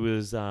 there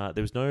was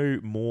no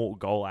more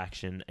goal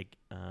action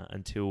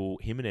until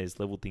Jimenez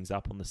levelled things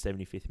up on the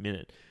 75th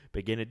minute. But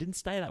again, it didn't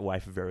stay that way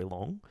for very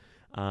long,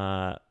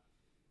 and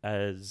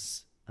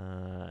there's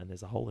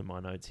a hole in my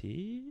notes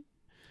here.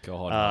 Go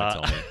on,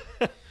 Tommy.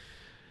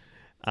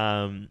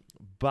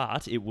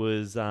 But it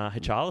was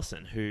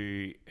Richarlison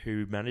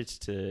who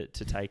managed to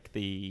take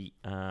the.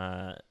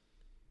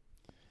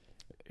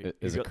 It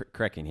was a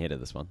cracking header,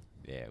 this one.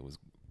 Yeah, it was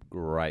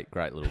great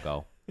little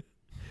goal.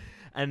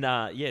 And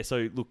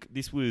so look,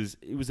 it was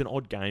an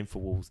odd game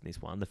for Wolves in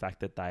this one. The fact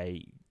that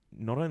they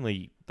not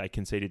only they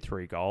conceded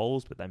 3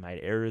 goals, but they made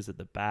errors at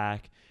the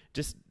back.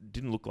 Just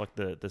didn't look like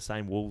the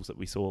same Wolves that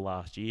we saw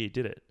last year,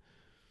 did it?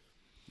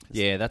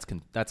 Yeah, that's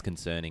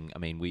concerning. I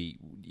mean,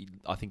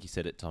 I think you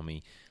said it,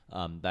 Tommy.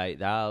 They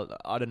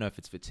I don't know if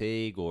it's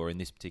fatigue or in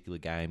this particular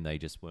game they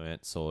just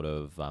weren't sort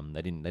of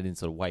they didn't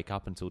sort of wake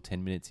up until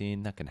 10 minutes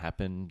in. That can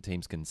happen.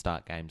 Teams can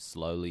start games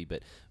slowly,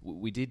 but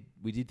we did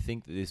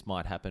think that this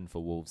might happen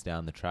for Wolves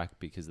down the track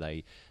because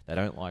they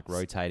don't like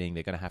rotating.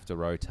 They're going to have to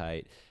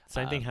rotate.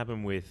 Same thing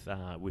happened with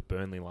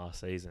Burnley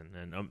last season,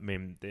 and I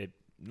mean they're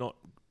not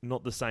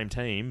the same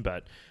team,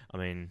 but I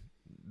mean.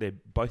 They're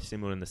both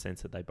similar in the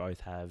sense that they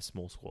both have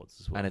small squads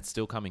as well. And it's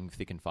still coming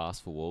thick and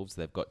fast for Wolves.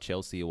 They've got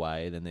Chelsea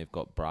away, then they've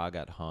got Braga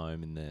at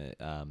home in the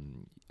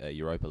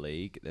Europa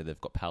League. They've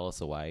got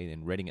Palace away,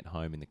 then Reading at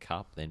home in the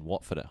Cup, then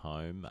Watford at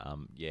home.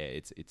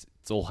 It's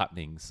all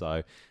happening.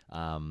 So,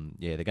 they're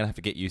going to have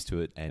to get used to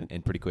it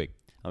and pretty quick.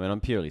 I mean,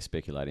 I'm purely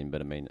speculating,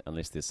 but I mean,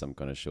 unless there's some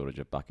kind of shortage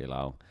of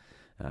bacalhau,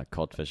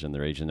 codfish in the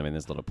region, I mean,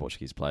 there's a lot of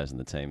Portuguese players in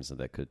the team, so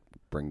that could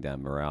bring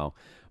down morale.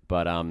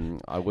 But I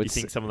would. You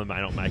think some of them may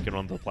not make it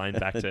on the plane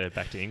back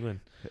to England?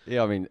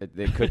 Yeah, I mean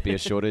there could be a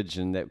shortage,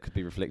 and that could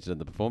be reflected in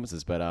the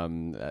performances. But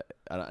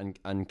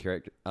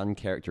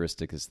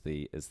uncharacteristic is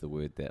the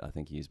word that I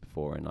think you used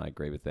before, and I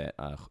agree with that.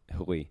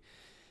 Hui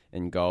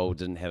in goal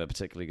didn't have a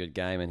particularly good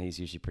game, and he's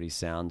usually pretty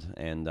sound.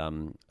 And I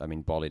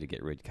mean Bolly to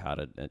get red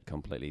carded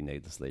completely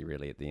needlessly,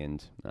 really at the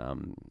end.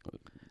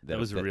 That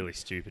was a really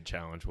stupid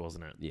challenge,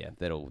 wasn't it? Yeah,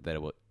 that'll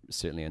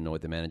certainly annoy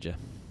the manager.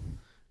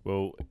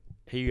 Well.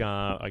 He,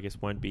 I guess,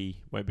 won't be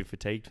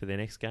fatigued for their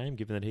next game,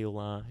 given that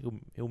he'll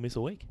miss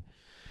a week.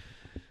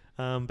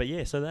 So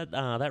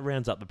that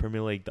rounds up the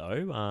Premier League,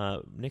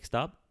 though. Next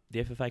up,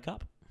 the FFA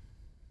Cup.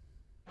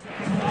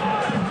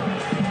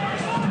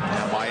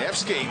 Now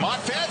Majewski might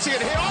fancy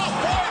it here.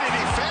 Oh boy, did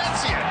he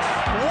fancy it!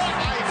 What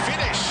a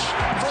finish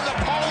from the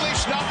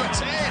Polish number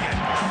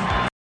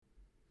 10.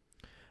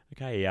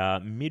 Okay,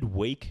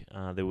 midweek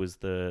there was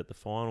the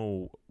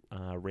final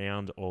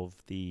round of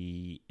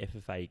the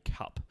FFA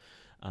Cup.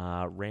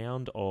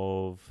 Round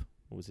of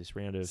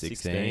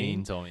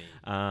 16, Tommy.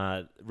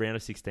 Round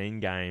of 16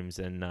 games,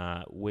 and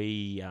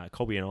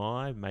Colby and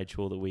I made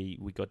sure that we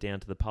got down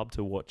to the pub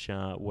to watch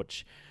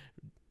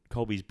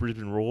Colby's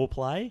Brisbane Roar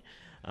play.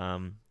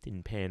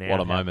 Didn't pan out. What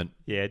a moment!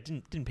 Yeah,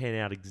 didn't pan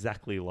out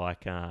exactly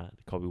like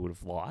Colby would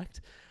have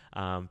liked.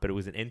 But it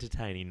was an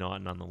entertaining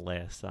night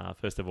nonetheless.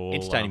 First of all,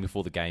 Entertaining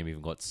before the game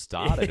even got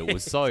started. It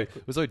was so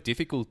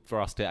difficult for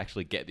us to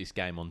actually get this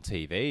game on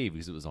TV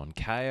because it was on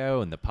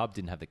KO and the pub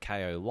didn't have the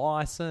KO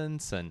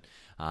license, and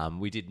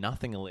we did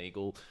nothing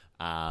illegal.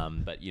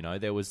 But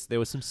there was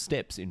some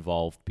steps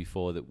involved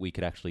before that we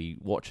could actually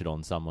watch it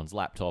on someone's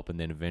laptop and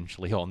then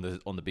eventually on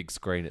the big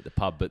screen at the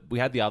pub. But we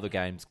had the other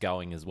games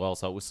going as well,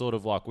 so it was sort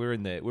of like we're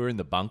in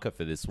the bunker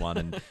for this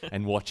one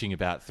and watching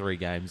about 3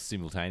 games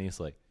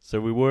simultaneously. So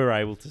we were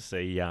able to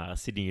see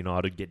Sydney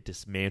United get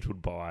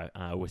dismantled by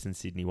Western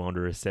Sydney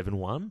Wanderers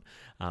 7-1,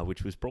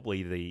 which was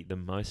probably the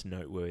most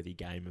noteworthy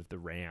game of the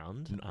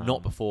round.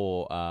 Not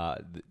before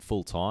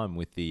full time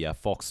with the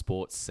Fox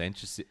Sports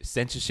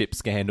censorship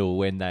scandal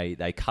when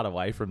they cut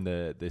away from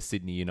the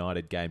Sydney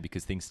United game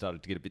because things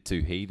started to get a bit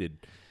too heated.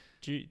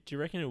 Do you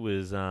reckon it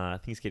was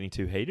things getting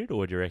too heated,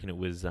 or do you reckon it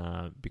was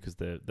because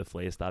the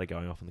flares started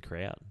going off in the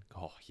crowd?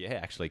 Oh, yeah,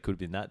 actually, it could have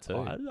been that too.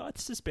 I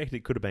suspect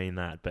it could have been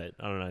that, but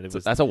I don't know.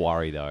 That's a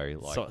worry, though.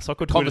 Like,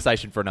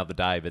 conversation for another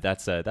day, but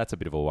that's a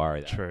bit of a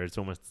worry. Though. True, it's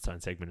almost its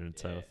own segment in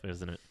itself,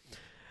 isn't it?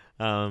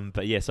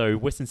 But yeah, so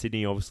Western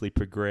Sydney obviously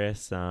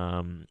progress.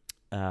 Hume,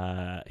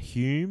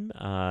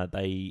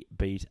 they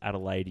beat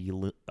Adelaide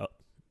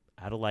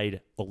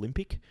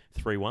Olympic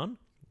 3-1.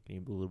 A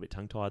little bit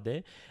tongue-tied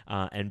there.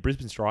 And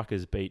Brisbane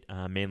Strikers beat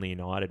Manly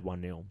United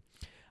 1-0.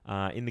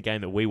 In the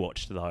game that we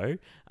watched, though,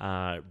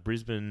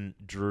 Brisbane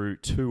drew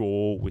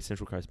 2-2 with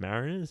Central Coast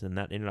Mariners, and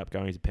that ended up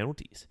going to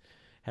penalties.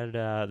 How did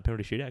the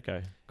penalty shootout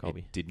go, Colby?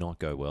 It did not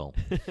go well.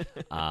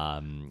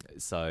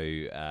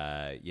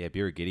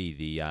 Birigidi,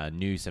 the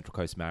new Central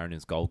Coast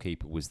Mariners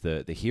goalkeeper, was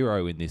the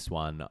hero in this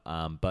one,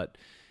 but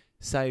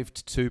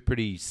saved 2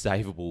 pretty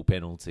savable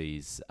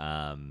penalties.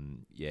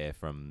 From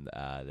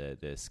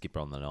the skipper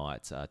on the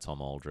night,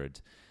 Tom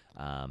Aldred,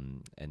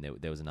 and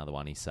there was another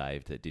one he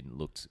saved that didn't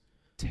look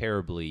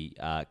terribly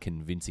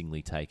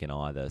convincingly taken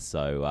either.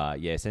 So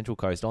Central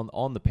Coast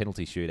on the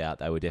penalty shootout,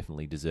 they were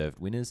definitely deserved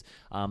winners.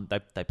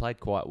 They played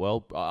quite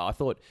well. I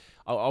thought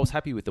I was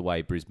happy with the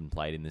way Brisbane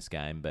played in this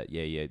game, but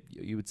you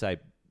would say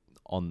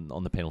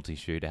on the penalty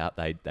shootout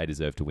they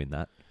deserved to win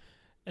that.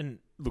 And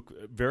look,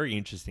 very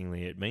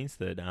interestingly, it means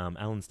that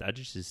Alan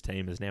Stagic's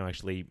team has now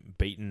actually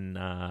beaten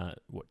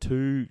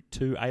two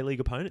A-League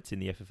opponents in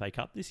the FFA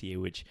Cup this year,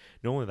 which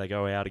normally they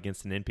go out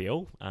against an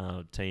NPL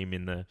team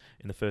in the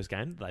first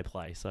game that they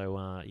play.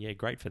 So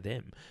great for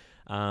them.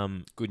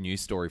 Good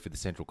news story for the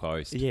Central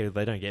Coast. Yeah,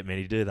 they don't get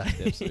many, do they?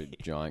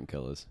 Absolute giant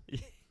killers.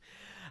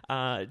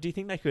 Do you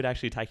think they could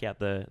actually take out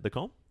the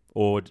comp?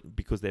 Or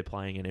because they're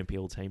playing an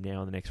NPL team now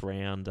in the next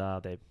round,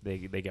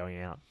 they're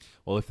going out?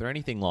 Well, if they're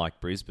anything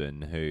like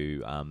Brisbane,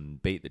 who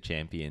beat the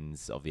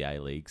champions of the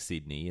A-League,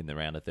 Sydney, in the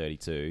round of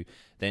 32,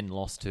 then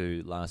lost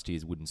to last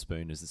year's Wooden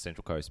Spoon as the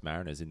Central Coast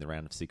Mariners in the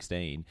round of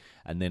 16,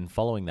 and then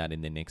following that in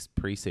their next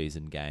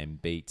pre-season game,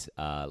 beat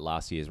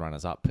last year's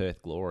runners-up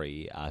Perth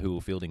Glory, who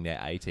were fielding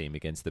their A team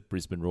against the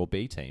Brisbane Raw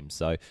B team.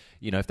 So,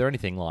 if they're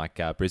anything like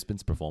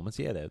Brisbane's performance,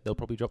 they'll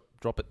probably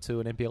drop it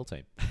to an NPL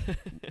team.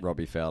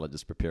 Robbie Fowler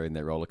just preparing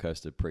their roller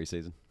coaster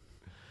pre-season.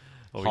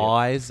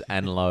 Highs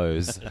and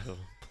lows.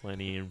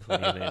 Plenty of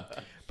them.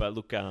 But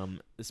look,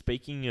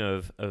 speaking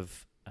of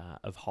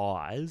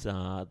highs, this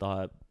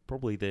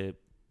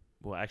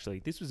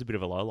was a bit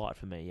of a low light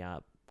for me.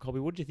 Colby,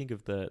 what did you think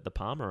of the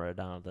Palmer at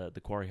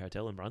the Quarry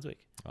Hotel in Brunswick?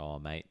 Oh,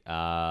 mate,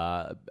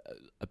 a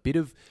bit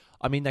of.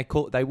 I mean,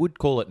 they would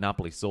call it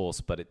Napoli sauce,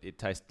 but it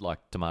tastes like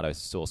tomato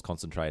sauce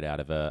concentrate out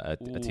of a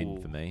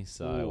tin for me.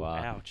 So,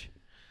 ouch.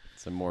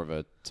 So more of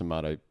a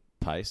tomato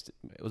paste.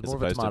 It was more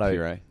of a tomato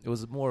puree. It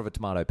was more of a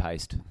tomato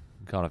paste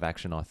kind of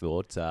action, I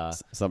thought.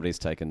 Somebody's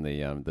taken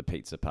the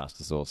pizza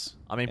pasta sauce.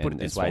 I mean, put it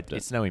this way,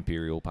 it's no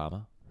Imperial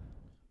Parma.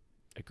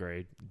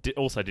 Agreed.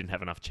 Also didn't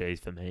have enough cheese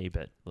for me,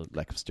 but look,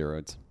 lack of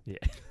steroids. Yeah.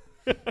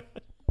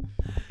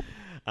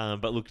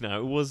 But look,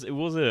 no, it was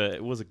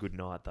a good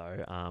night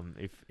though.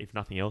 If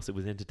nothing else, it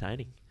was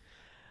entertaining.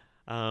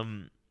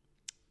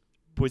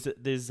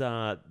 There's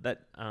another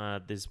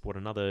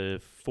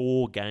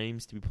 4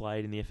 games to be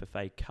played in the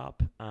FFA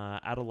Cup.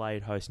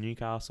 Adelaide host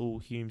Newcastle,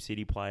 Hume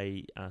City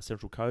play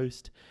Central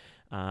Coast,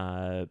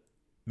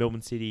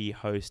 Melbourne City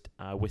host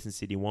Western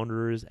Sydney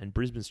Wanderers, and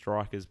Brisbane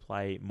Strikers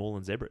play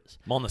Moreland Zebras.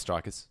 Mon the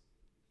Strikers.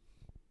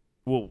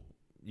 Well,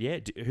 yeah.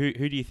 Who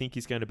do you think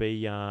is going to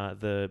be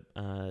the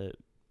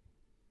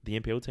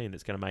NPL team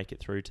that's going to make it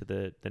through to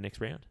the next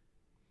round?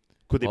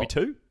 Could there be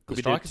 2? The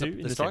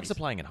Strikers are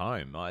playing at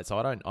home, so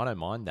I don't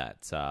mind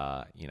that.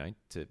 I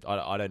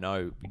don't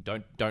know.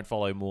 Don't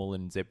follow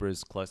Moreland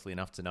Zebras closely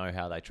enough to know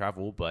how they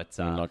travel, but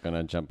I'm not going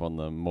to jump on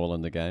the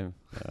Moreland game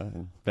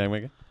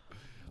bandwagon.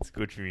 It's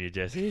good from you,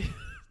 Jesse.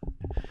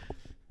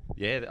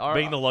 Yeah,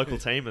 being the local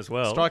team as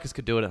well. Strikers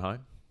could do it at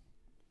home.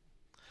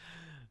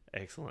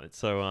 Excellent.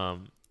 So,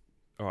 all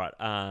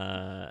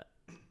right,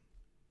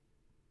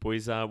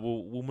 boys.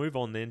 We'll move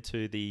on then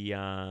to the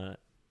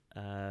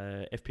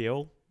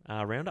FPL.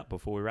 Roundup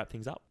before we wrap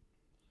things up.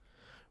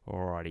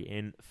 Alrighty,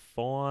 and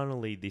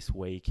finally this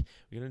week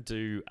we're going to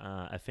do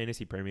a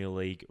Fantasy Premier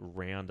League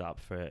roundup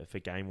for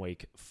game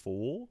week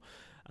 4.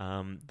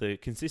 The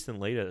consistent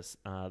leaders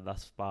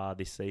thus far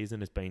this season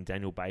has been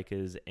Daniel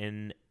Baker's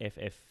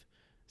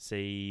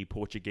NFFC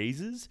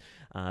Portugueses.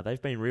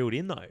 They've been reeled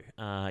in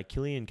though.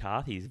 Killian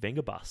Carthy's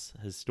Vengerbus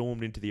has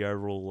stormed into the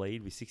overall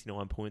lead with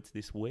 69 points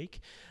this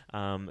week.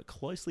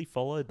 Closely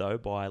followed though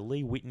by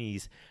Lee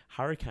Whitney's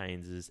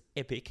Hurricanes'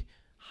 epic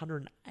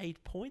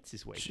 108 points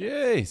this week.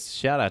 Jeez,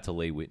 shout out to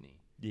Lee Whitney.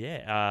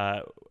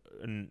 Yeah,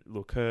 and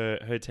look,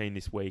 her team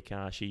this week,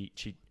 she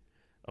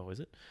oh, is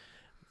it?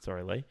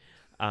 Sorry, Lee.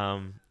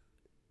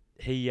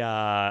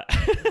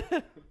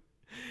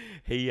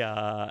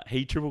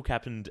 He triple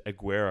captained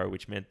Aguero,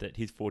 which meant that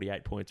his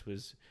 48 points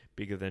was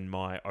bigger than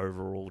my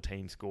overall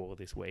team score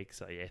this week.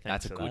 So yeah,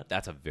 thanks for that.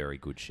 That's a very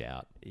good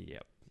shout.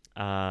 Yep.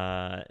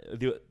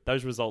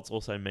 Those results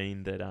also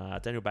mean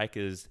that Daniel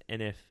Baker's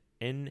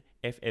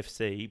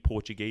NFFC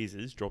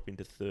Portugueses drop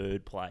into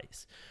third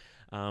place.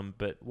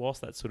 But whilst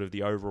that's sort of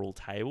the overall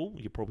table,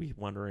 you're probably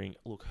wondering,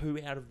 look, who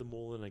out of the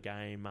More Than a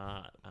Game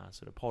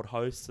sort of pod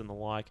hosts and the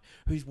like,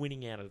 who's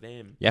winning out of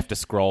them? You have to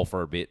scroll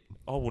for a bit.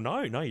 Oh, well,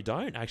 no, you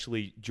don't.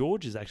 Actually,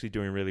 George is actually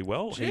doing really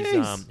well.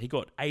 He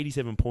got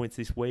 87 points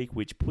this week,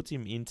 which puts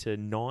him into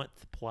 9th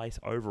place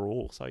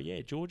overall. So,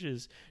 yeah, George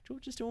is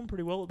doing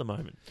pretty well at the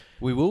moment.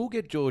 We will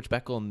get George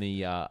back on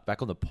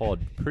the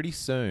pod pretty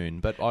soon,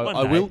 but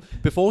I will,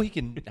 before he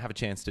can have a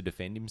chance to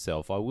defend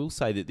himself, I will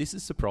say that this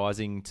is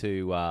surprising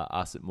to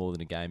us at More Than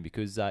a Game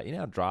because in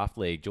our draft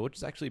league, George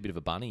is actually a bit of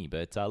a bunny,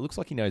 but looks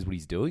like he knows what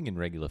he's doing in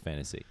regular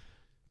fantasy.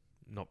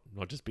 Not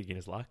just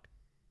beginner's luck.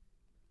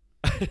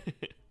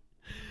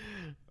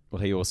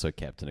 Well, he also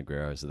captained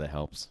Aguero, so that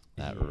helps.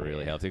 That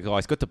really helps. Oh,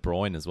 he's got De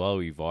Bruyne as well,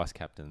 who vice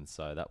captain,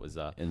 so that was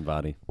and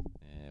Vardy.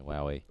 Yeah,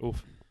 wowie.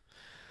 Oof.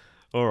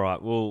 All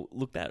right. Well,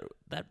 look, that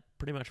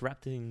pretty much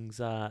wrapped things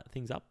up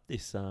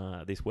this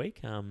week.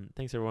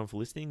 Thanks everyone for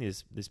listening.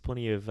 There's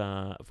plenty of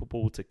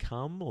football to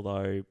come,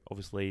 although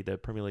obviously the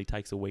Premier League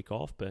takes a week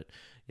off, but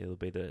it'll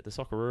be the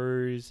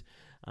Socceroos,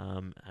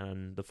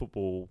 and the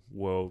football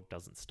world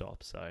doesn't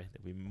stop, so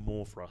there'll be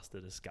more for us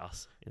to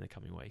discuss in the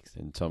coming weeks.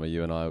 And Tommy,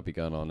 you and I will be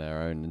going on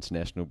our own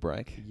international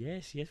break.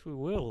 Yes, we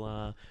will.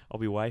 I'll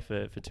be away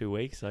for 2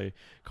 weeks, so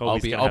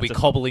I'll be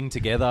cobbling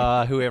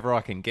together whoever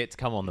I can get to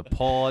come on the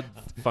pod,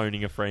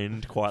 phoning a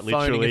friend, quite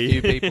literally, phoning a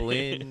few people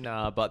in.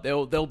 But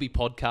there'll be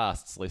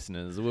podcasts,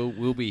 listeners.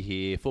 We'll be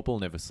here. Football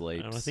never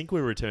sleeps. And I think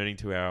we're returning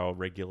to our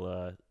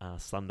regular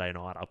Sunday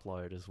night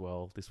upload as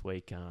well this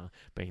week,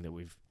 being that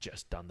we've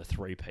just done the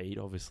 3-peat.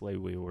 Obviously,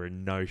 we were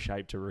in no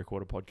shape to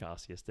record a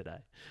podcast yesterday.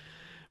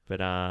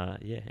 But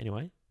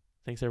anyway,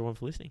 thanks everyone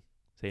for listening.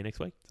 See you next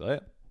week. See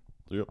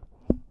ya.